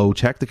bottom.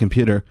 Check the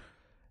computer.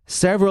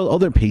 Several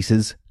other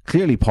pieces,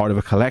 clearly part of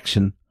a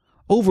collection.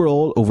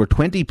 Overall, over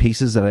 20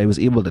 pieces that I was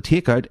able to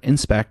take out,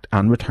 inspect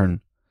and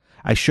return.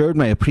 I shared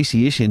my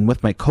appreciation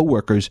with my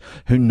co-workers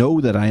who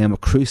know that I am a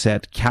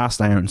Crusette cast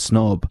iron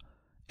snob.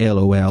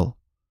 LOL.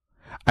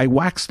 I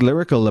waxed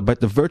lyrical about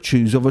the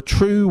virtues of a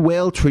true,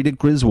 well-treated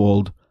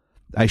Griswold.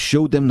 I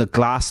showed them the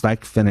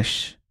glass-like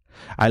finish.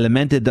 I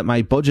lamented that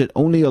my budget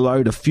only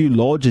allowed a few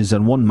lodges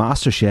and 1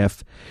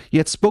 MasterChef,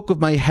 yet spoke of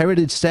my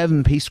heritage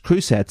 7-piece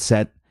Crusette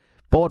set,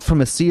 bought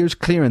from a Sears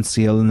clearance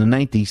sale in the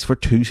 90s for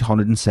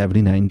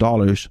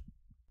 $279.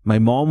 My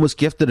mom was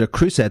gifted a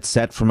Crusette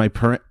set from my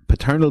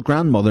paternal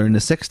grandmother in the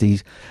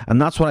 60s, and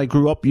that's what I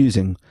grew up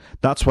using.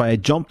 That's why I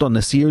jumped on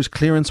the Sears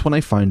clearance when I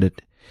found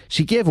it.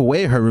 She gave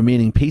away her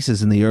remaining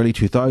pieces in the early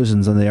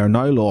 2000s and they are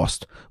now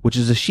lost, which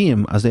is a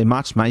shame as they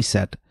match my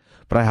set.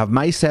 But I have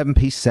my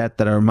 7-piece set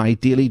that are my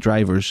daily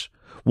drivers.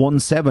 1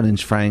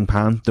 7-inch frying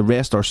pan, the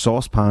rest are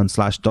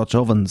saucepan/Dutch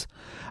ovens,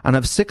 and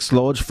have 6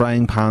 large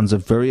frying pans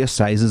of various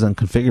sizes and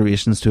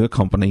configurations to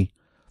accompany.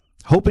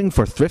 Hoping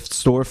for thrift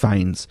store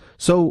finds.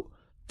 So,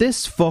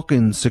 this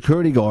fucking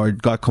security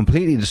guard got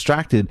completely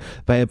distracted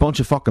by a bunch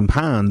of fucking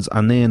pans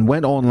and then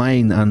went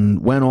online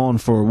and went on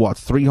for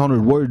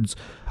 300 words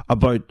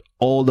about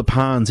all the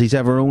pans he's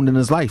ever owned in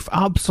his life.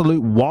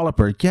 Absolute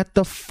walloper. Get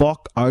the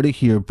fuck out of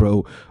here,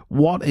 bro.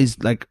 What is,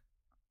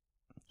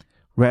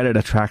 Reddit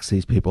attracts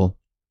these people.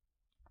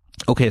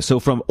 Okay, so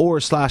from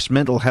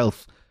 /mental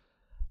health.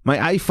 My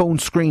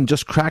iPhone screen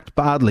just cracked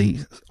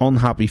badly.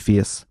 Unhappy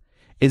face.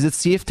 Is it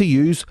safe to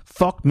use?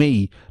 Fuck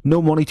me.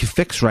 No money to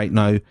fix right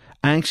now.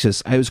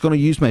 Anxious. I was going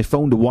to use my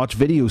phone to watch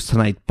videos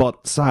tonight,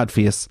 but sad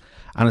face.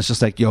 And it's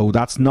just like, yo,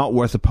 that's not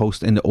worth a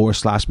post in the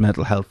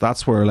 /mental health.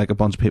 That's where a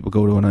bunch of people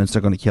go to announce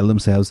they're going to kill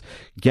themselves.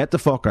 Get the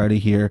fuck out of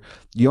here.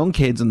 Young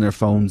kids and their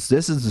phones.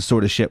 This is the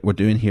sort of shit we're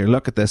doing here.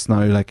 Look at this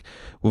now.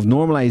 We've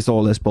normalized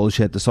all this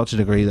bullshit to such a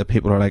degree that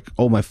people are like,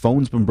 oh, my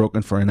phone's been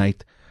broken for a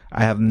night.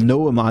 I have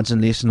no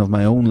imagination of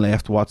my own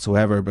left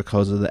whatsoever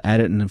because of the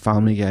editing and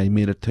Family Guy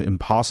made it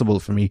impossible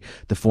for me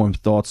to form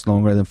thoughts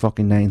longer than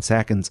fucking 9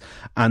 seconds.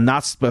 And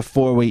that's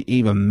before we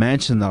even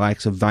mention the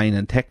likes of Vine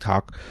and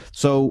TikTok.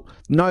 So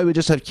now we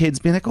just have kids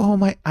being like, oh,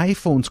 my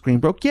iPhone screen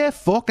broke. Yeah,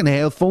 fucking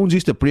hell. Phones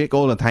used to break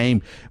all the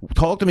time.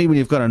 Talk to me when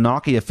you've got a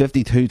Nokia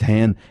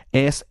 5210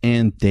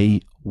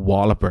 SND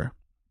Walloper.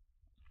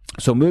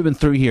 So moving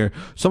through here,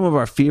 some of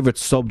our favourite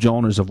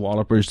subgenres of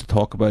wallopers to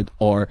talk about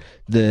are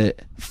the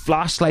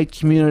flashlight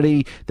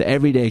community, the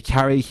everyday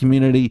carry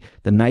community,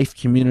 the knife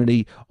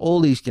community, all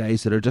these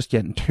guys that are just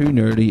getting too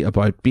nerdy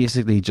about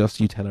basically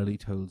just utility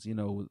tools,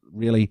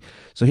 really.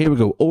 So here we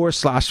go,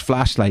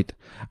 /flashlight,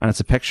 and it's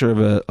a picture of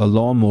a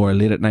lawnmower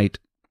late at night,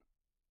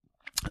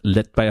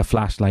 lit by a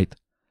flashlight.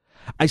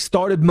 I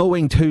started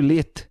mowing too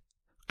late.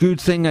 Good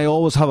thing I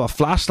always have a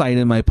flashlight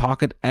in my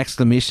pocket, !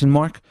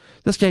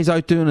 This guy's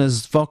out doing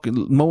his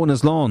fucking mowing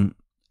his lawn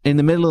in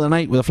the middle of the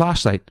night with a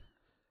flashlight.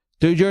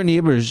 Dude, your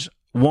neighbours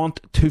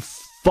want to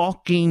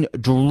fucking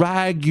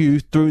drag you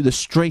through the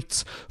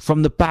streets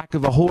from the back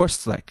of a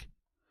horse, like.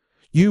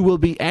 You will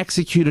be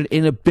executed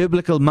in a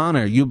biblical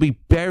manner. You'll be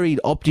buried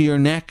up to your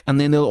neck and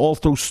then they'll all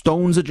throw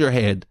stones at your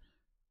head.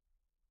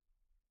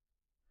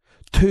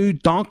 2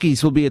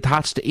 donkeys will be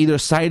attached to either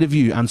side of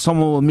you and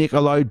someone will make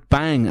a loud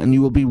bang and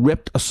you will be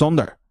ripped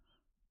asunder.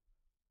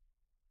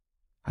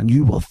 And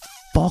you will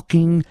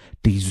fucking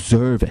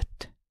deserve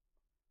it.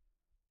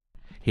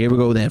 Here we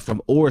go then,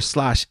 from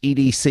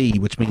r/EDC,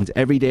 which means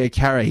Everyday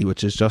Carry,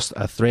 which is just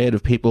a thread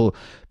of people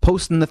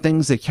posting the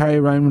things they carry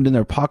around in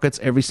their pockets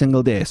every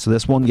single day. So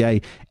this one guy,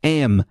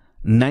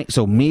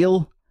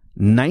 male,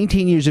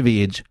 19 years of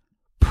age,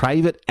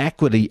 private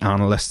equity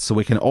analyst, so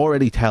we can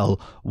already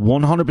tell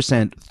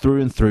 100% through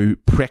and through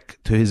prick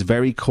to his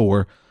very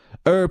core.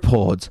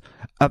 AirPods,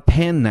 a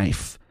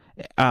penknife,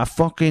 a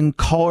fucking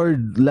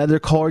leather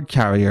cord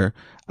carrier,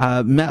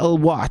 a metal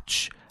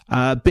watch,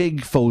 a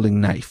big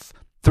folding knife,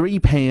 3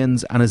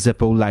 pens and a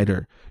Zippo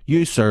lighter.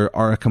 You, sir,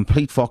 are a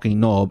complete fucking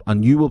knob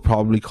and you will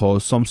probably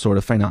cause some sort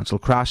of financial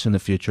crash in the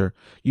future.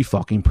 You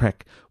fucking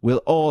prick.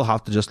 We'll all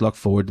have to just look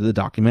forward to the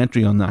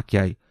documentary on that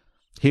guy.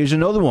 Here's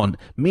another one.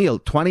 Male,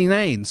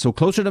 29, so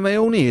closer to my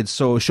own age,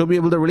 so I should be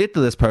able to relate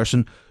to this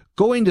person.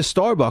 Going to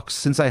Starbucks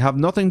since I have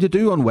nothing to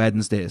do on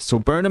Wednesdays. So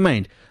bear in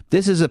mind,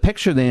 this is a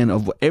picture then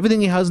of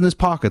everything he has in his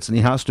pockets and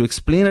he has to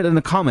explain it in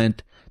a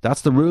comment.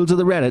 That's the rules of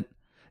the Reddit.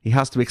 He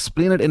has to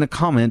explain it in a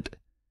comment,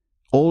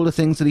 all the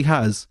things that he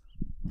has.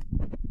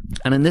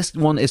 And in this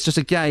one, it's just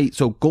a guy,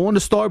 so going to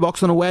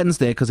Starbucks on a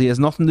Wednesday because he has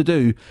nothing to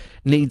do,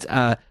 needs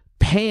a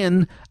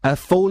pen, a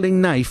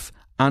folding knife,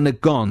 and a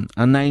gun,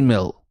 a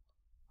 9mm.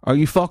 Are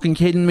you fucking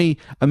kidding me?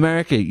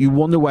 America, you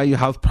wonder why you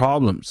have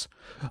problems.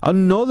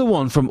 Another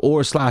one from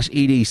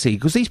r/EDC,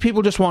 because these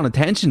people just want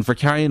attention for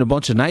carrying a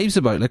bunch of knives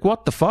about. Like,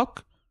 what the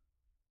fuck?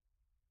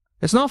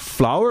 It's not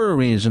flower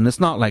arranging. It's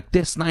not like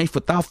this knife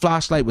with that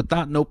flashlight with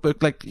that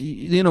notebook. Like,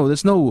 you know,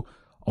 there's no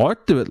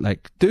art to it.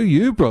 Like, do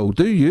you, bro?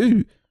 Do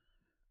you?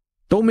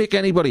 Don't make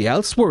anybody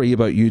else worry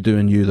about you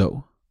doing you,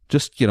 though.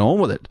 Just get on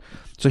with it.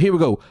 So here we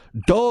go.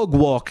 Dog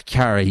walk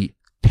carry,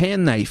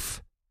 pen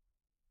knife,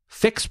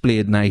 fixed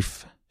blade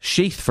knife,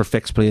 sheath for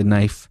fixed blade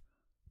knife,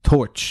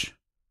 torch.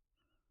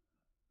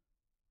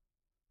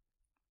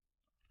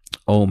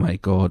 Oh my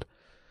god.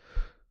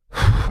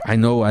 I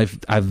know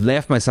I've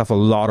left myself a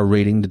lot of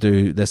reading to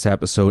do this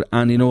episode,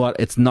 and you know what?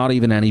 It's not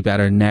even any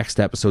better. Next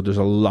episode, there's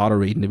a lot of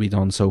reading to be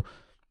done, so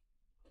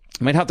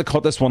I might have to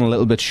cut this one a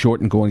little bit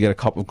short and go and get a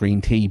cup of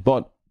green tea.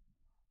 But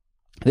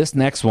this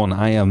next one,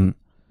 I am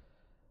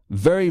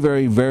very,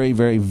 very, very,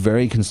 very,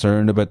 very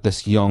concerned about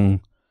this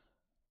young,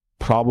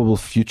 probable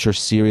future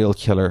serial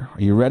killer.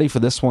 Are you ready for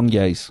this one,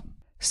 guys?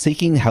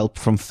 Seeking help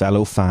from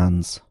fellow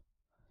fans.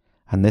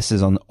 And this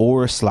is on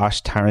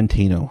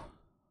r/Tarantino.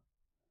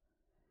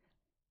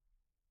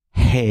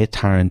 Hey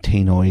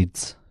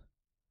Tarantinoids.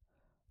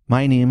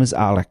 My name is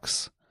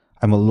Alex.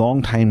 I'm a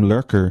long-time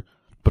lurker,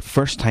 but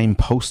first-time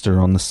poster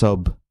on the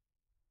sub.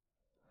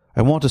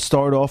 I want to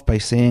start off by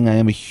saying I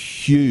am a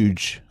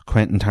huge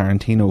Quentin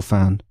Tarantino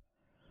fan.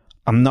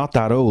 I'm not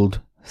that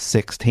old,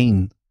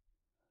 16.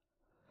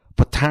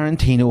 But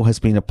Tarantino has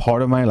been a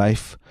part of my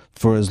life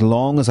for as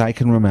long as I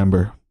can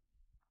remember.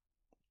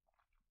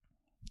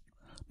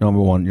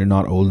 Number one, you're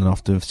not old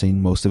enough to have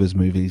seen most of his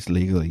movies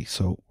legally,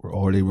 so we're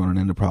already running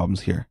into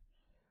problems here.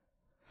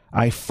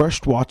 I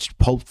first watched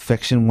Pulp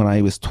Fiction when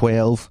I was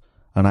 12,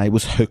 and I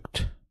was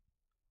hooked.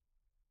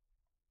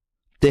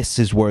 This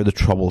is where the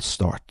trouble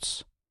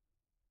starts.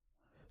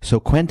 So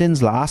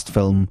Quentin's last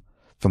film,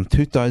 from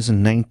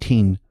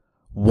 2019,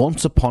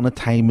 Once Upon a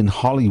Time in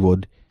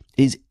Hollywood,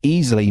 is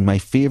easily my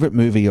favourite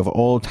movie of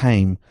all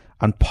time,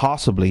 and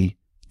possibly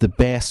the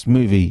best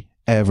movie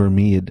ever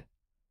made.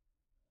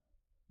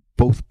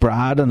 Both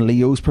Brad and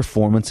Leo's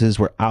performances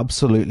were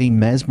absolutely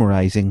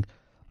mesmerising,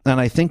 and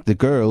I think the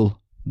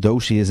girl, though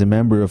she is a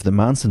member of the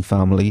Manson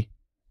family,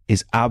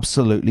 is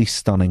absolutely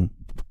stunning.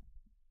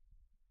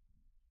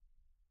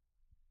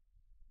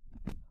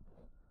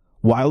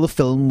 While the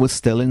film was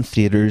still in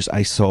theatres,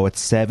 I saw it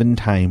 7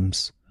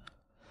 times.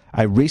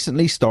 I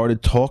recently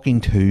started talking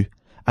to,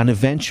 and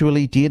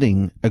eventually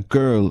dating, a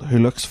girl who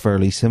looks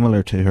fairly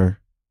similar to her.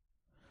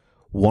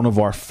 One of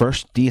our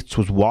first dates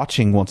was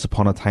watching Once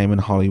Upon a Time in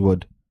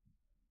Hollywood.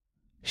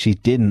 She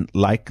didn't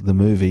like the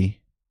movie.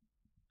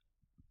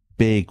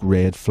 Big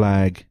red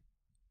flag.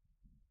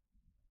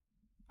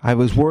 I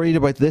was worried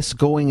about this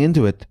going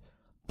into it,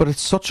 but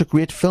it's such a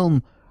great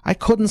film. I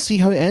couldn't see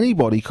how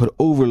anybody could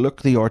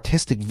overlook the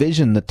artistic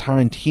vision that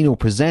Tarantino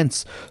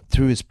presents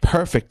through his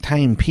perfect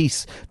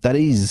timepiece that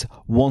is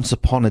Once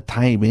Upon a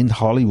Time in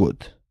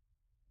Hollywood.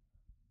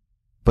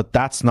 But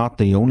that's not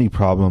the only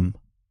problem.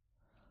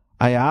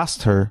 I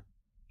asked her,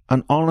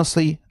 and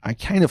honestly, I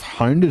kind of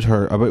hounded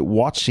her about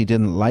what she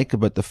didn't like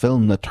about the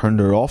film that turned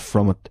her off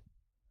from it.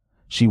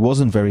 She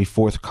wasn't very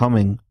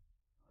forthcoming.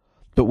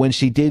 But when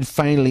she did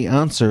finally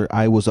answer,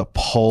 I was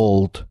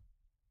appalled.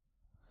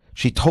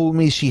 She told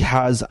me she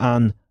has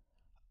an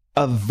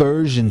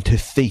aversion to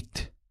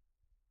feet.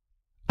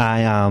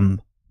 I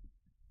am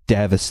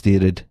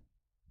devastated.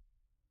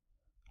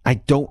 I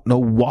don't know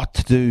what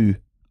to do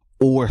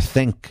or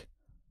think.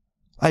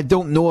 I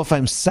don't know if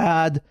I'm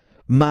sad,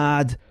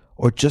 mad,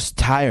 or just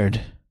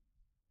tired.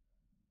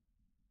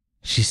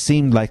 She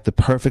seemed like the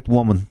perfect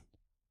woman.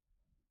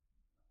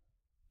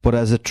 But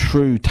as a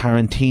true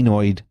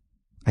Tarantinoid,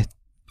 I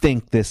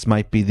think this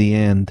might be the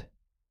end.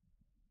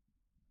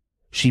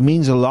 She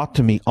means a lot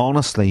to me,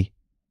 honestly.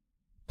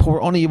 But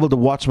we're unable to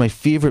watch my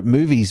favourite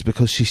movies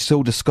because she's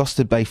so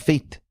disgusted by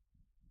feet.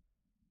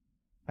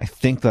 I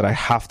think that I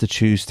have to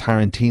choose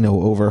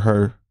Tarantino over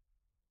her.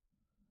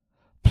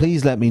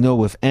 Please let me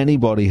know if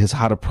anybody has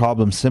had a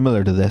problem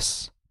similar to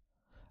this.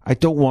 I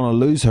don't want to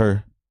lose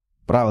her,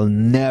 but I will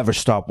never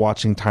stop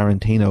watching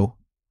Tarantino.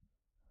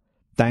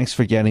 Thanks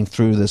for getting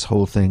through this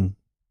whole thing,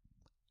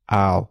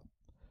 Al.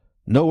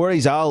 No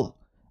worries, Al.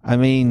 I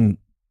mean,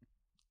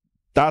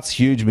 that's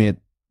huge, mate.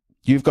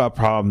 You've got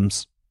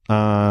problems.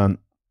 I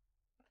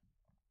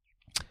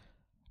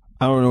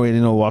don't really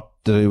know what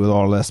to do with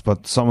all this,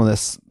 but some of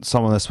this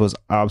was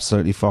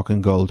absolutely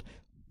fucking gold.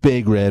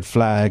 Big red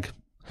flag.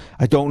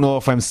 I don't know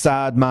if I'm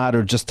sad, mad,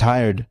 or just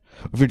tired.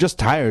 If you're just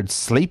tired,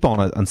 sleep on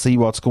it and see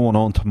what's going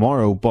on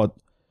tomorrow. But,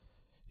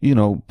 you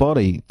know,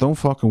 buddy, don't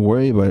fucking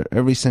worry about it.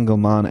 Every single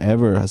man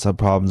ever has had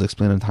problems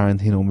explaining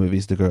Tarantino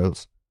movies to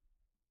girls.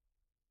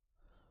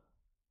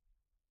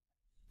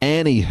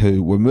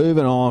 Anywho, we're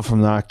moving on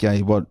from that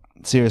guy. But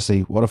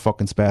seriously, what a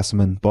fucking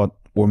specimen. But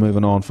we're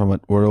moving on from it.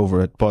 We're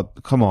over it.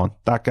 But come on,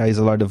 that guy's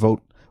allowed to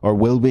vote, or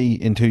will be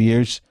in 2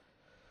 years.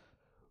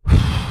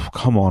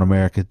 Come on,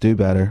 America, do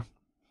better.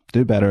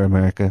 Do better,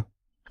 America.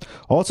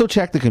 Also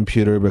check the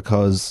computer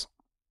because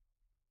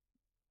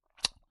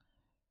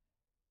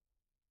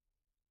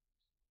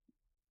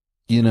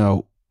you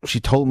know, she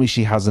told me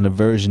she has an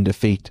aversion to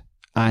feet.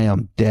 I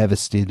am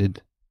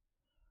devastated.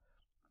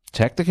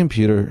 Check the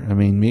computer. I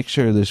mean, make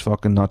sure there's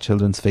fucking not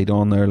children's feet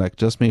on there. Like,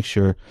 just make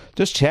sure.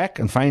 Just check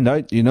and find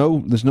out. You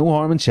know, there's no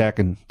harm in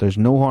checking. There's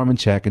no harm in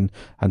checking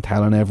and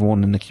telling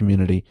everyone in the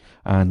community,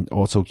 and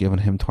also giving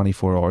him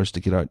 24 hours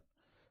to get out.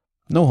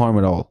 No harm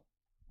at all.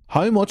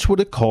 How much would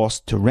it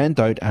cost to rent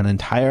out an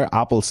entire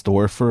Apple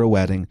store for a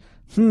wedding?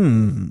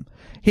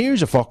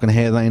 Here's a fucking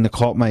headline that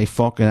caught my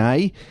fucking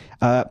eye.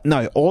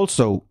 Now,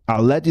 also,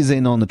 I'll let you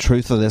in on the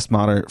truth of this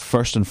matter.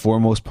 First and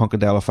foremost,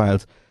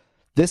 Punkadellophiles.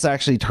 This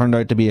actually turned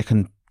out to be a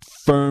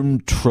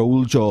confirmed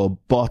troll job,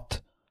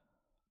 but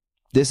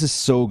this is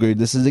so good.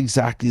 This is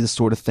exactly the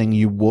sort of thing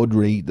you would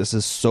read. This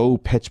is so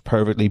pitch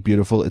perfectly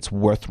beautiful. It's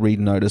worth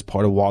reading out as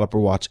part of Walloper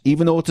Watch.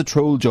 Even though it's a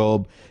troll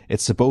job,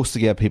 it's supposed to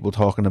get people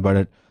talking about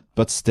it.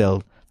 But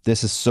still,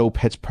 this is so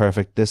pitch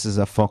perfect. This is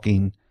a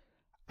fucking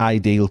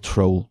ideal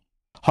troll.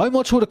 How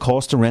much would it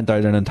cost to rent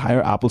out an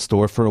entire Apple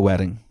store for a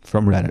wedding?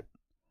 From Reddit.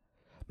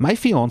 My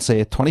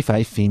fiancé,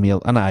 25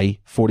 female, and I,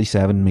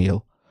 47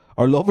 male.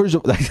 Our lovers,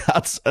 like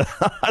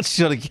that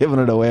should have given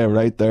it away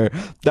right there.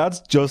 That's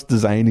just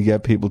designed to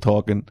get people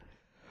talking.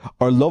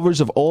 Are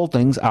lovers of all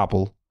things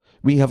Apple.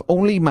 We have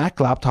only Mac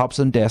laptops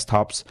and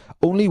desktops,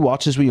 only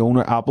watches we own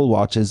are Apple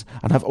watches,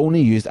 and have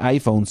only used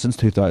iPhones since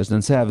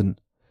 2007.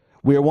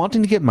 We are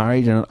wanting to get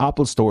married in an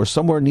Apple store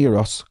somewhere near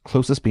us,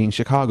 closest being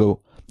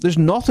Chicago. There's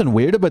nothing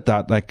weird about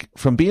that. Like,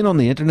 from being on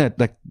the internet,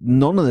 like,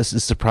 none of this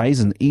is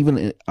surprising,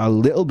 even a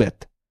little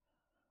bit.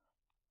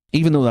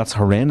 Even though that's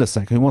horrendous.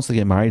 Like, who wants to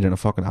get married in a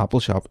fucking Apple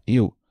shop?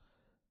 Ew.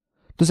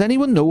 Does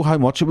anyone know how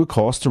much it would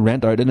cost to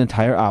rent out an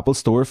entire Apple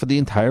store for the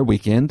entire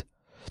weekend?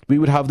 We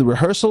would have the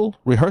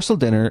rehearsal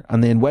dinner,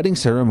 and then wedding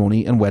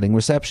ceremony and wedding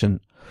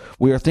reception.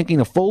 We are thinking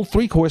a full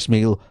 3-course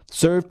meal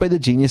served by the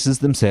geniuses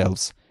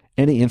themselves.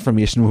 Any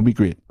information would be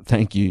great.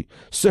 Thank you.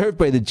 Served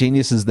by the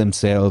geniuses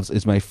themselves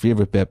is my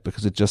favourite bit,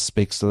 because it just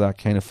speaks to that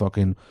kind of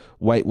fucking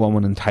white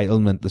woman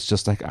entitlement that's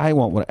just like, I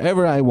want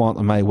whatever I want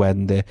on my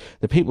wedding day.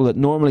 The people that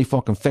normally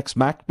fucking fix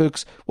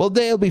MacBooks, well,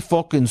 they'll be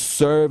fucking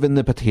serving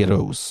the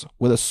potatoes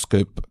with a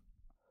scoop.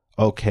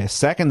 Okay,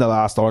 second to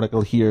last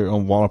article here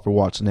on Walloper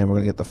Watch, and then we're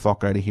going to get the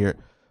fuck out of here.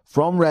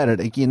 From Reddit.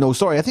 Again, no,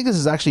 sorry, I think this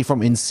is actually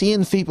from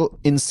Insane People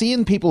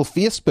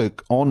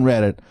Facebook on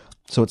Reddit.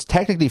 So it's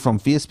technically from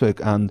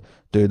Facebook, and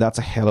dude, that's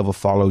a hell of a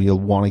follow. You'll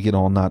want to get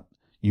on that.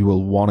 You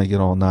will want to get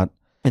on that.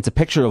 It's a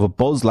picture of a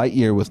Buzz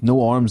Lightyear with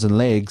no arms and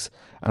legs,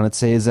 and it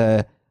says,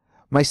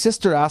 my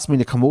sister asked me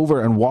to come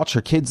over and watch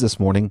her kids this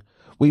morning.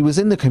 We was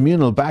in the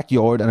communal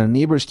backyard, and a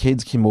neighbour's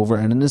kids came over,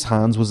 and in his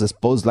hands was this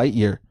Buzz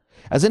Lightyear.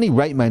 As any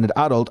right-minded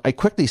adult, I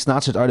quickly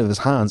snatched it out of his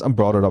hands and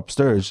brought it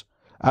upstairs.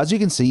 As you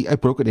can see, I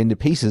broke it into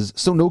pieces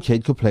so no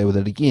kid could play with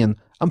it again,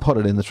 and put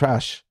it in the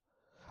trash.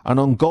 An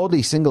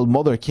ungodly single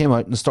mother came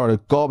out and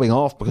started gobbing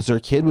off because her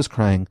kid was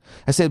crying.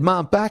 I said,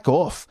 "Mom, back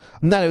off."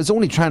 And that I was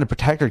only trying to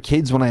protect her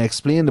kids when I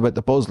explained about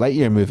the Buzz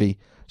Lightyear movie.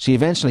 She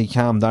eventually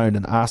calmed down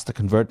and asked to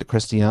convert to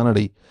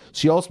Christianity.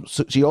 She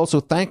also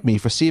thanked me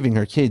for saving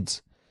her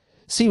kids.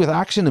 See, with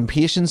action and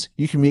patience,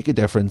 you can make a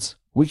difference.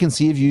 We can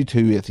save you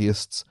too,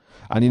 atheists.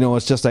 And, you know,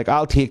 it's just like,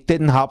 I'll take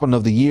didn't happen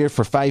of the year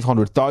for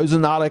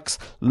 500,000, Alex.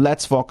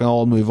 Let's fucking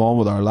all move on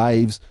with our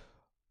lives.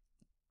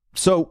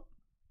 So,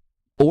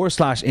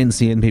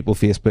 /insane people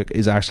Facebook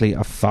is actually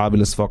a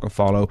fabulous fucking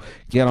follow.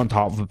 Get on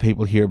top of it,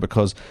 people, here,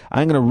 because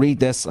I'm going to read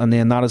this and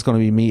then that is going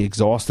to be me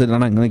exhausted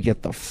and I'm going to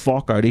get the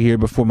fuck out of here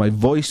before my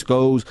voice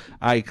goes.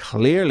 I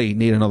clearly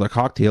need another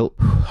cocktail.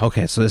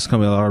 Okay, so this is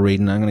going to be a lot of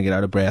reading. I'm going to get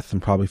out of breath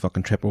and probably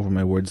fucking trip over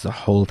my words the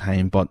whole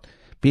time. But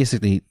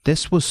basically,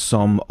 this was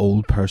some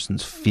old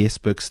person's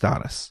Facebook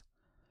status.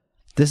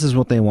 This is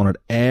what they wanted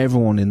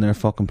everyone in their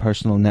fucking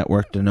personal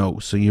network to know.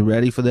 So you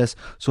ready for this?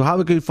 So have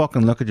a good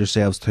fucking look at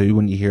yourselves too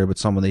when you hear about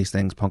some of these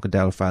things,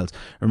 Punkadelic.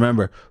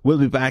 Remember, we'll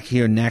be back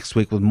here next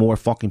week with more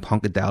fucking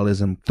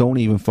Punkadelism. Don't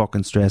even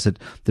fucking stress it.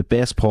 The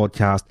best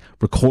podcast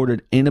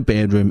recorded in a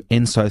bedroom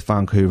in South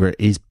Vancouver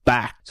is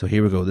back. So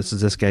here we go. This is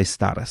this guy's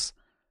status.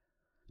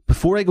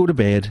 Before I go to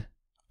bed,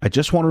 I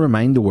just want to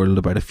remind the world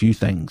about a few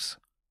things.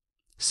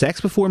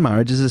 Sex before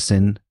marriage is a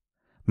sin.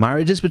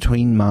 Marriage is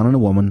between man and a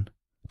woman.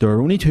 There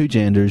are only two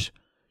genders.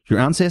 Your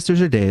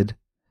ancestors are dead.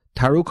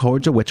 Tarot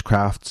cards are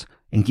witchcrafts.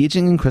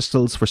 Engaging in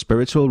crystals for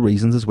spiritual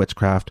reasons is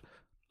witchcraft.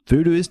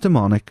 Voodoo is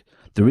demonic.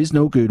 There is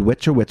no good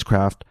witch or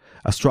witchcraft.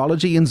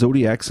 Astrology and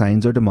zodiac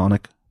signs are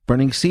demonic.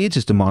 Burning sage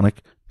is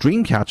demonic.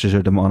 Dream catchers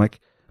are demonic.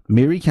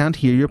 Mary can't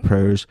hear your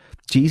prayers.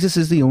 Jesus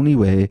is the only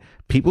way.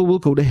 People will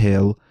go to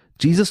hell.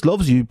 Jesus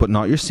loves you, but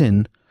not your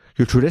sin.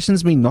 Your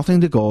traditions mean nothing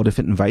to God if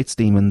it invites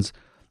demons.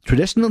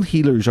 Traditional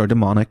healers are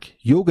demonic.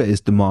 Yoga is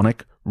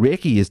demonic.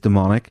 Reiki is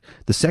demonic.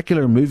 The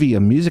secular movie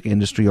and music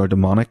industry are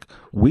demonic.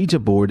 Ouija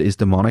board is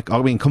demonic.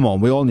 I mean, come on,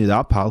 we all knew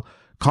that, pal.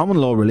 Common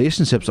law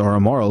relationships are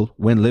immoral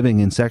when living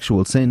in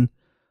sexual sin.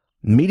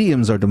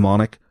 Mediums are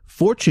demonic.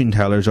 Fortune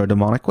tellers are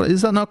demonic. What,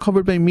 is that not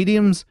covered by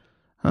mediums?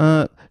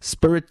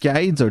 Spirit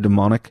guides are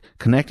demonic.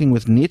 Connecting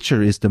with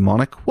nature is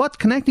demonic. What?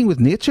 Connecting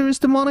with nature is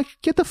demonic?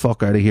 Get the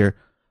fuck out of here.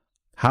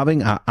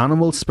 Having an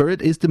animal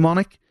spirit is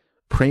demonic.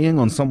 Praying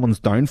on someone's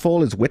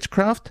downfall is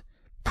witchcraft.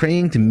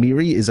 Praying to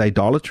Mary is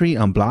idolatry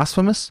and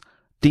blasphemous.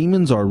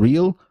 Demons are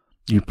real.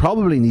 You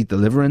probably need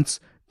deliverance.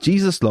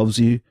 Jesus loves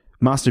you.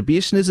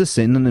 Masturbation is a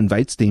sin and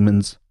invites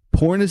demons.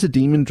 Porn is a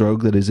demon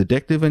drug that is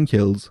addictive and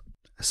kills.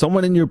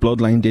 Someone in your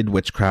bloodline did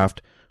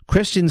witchcraft.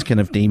 Christians can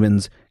have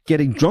demons.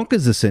 Getting drunk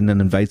is a sin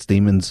and invites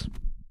demons.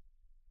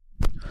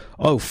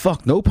 Oh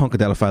fuck no,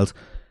 Punkadelic.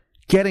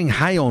 Getting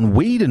high on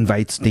weed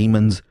invites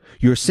demons.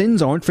 Your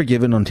sins aren't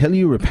forgiven until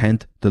you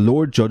repent. The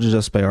Lord judges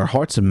us by our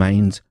hearts and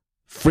minds.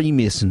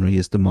 Freemasonry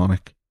is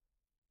demonic.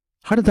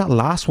 How did that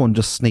last one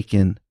just sneak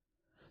in?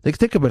 Like,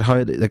 think about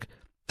how,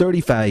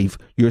 35.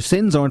 Your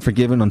sins aren't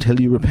forgiven until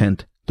you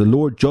repent. The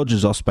Lord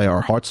judges us by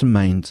our hearts and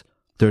minds.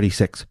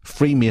 36.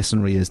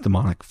 Freemasonry is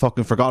demonic.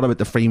 Fucking forgot about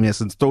the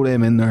Freemasons. Throw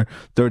them in there.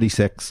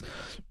 36.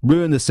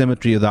 Ruin the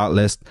symmetry of that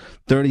list.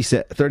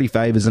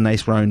 35 is a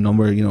nice round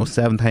number.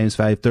 7 times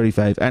 5,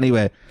 35.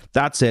 Anyway,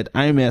 that's it.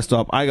 I messed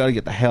up. I gotta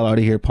get the hell out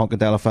of here,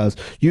 Punkadelic.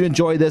 You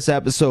enjoy this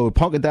episode.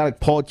 Punkadelic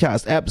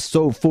Podcast,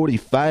 episode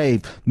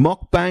 45.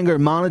 Mukbanger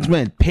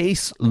Management.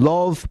 Peace,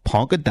 love,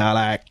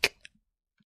 Punkadelic.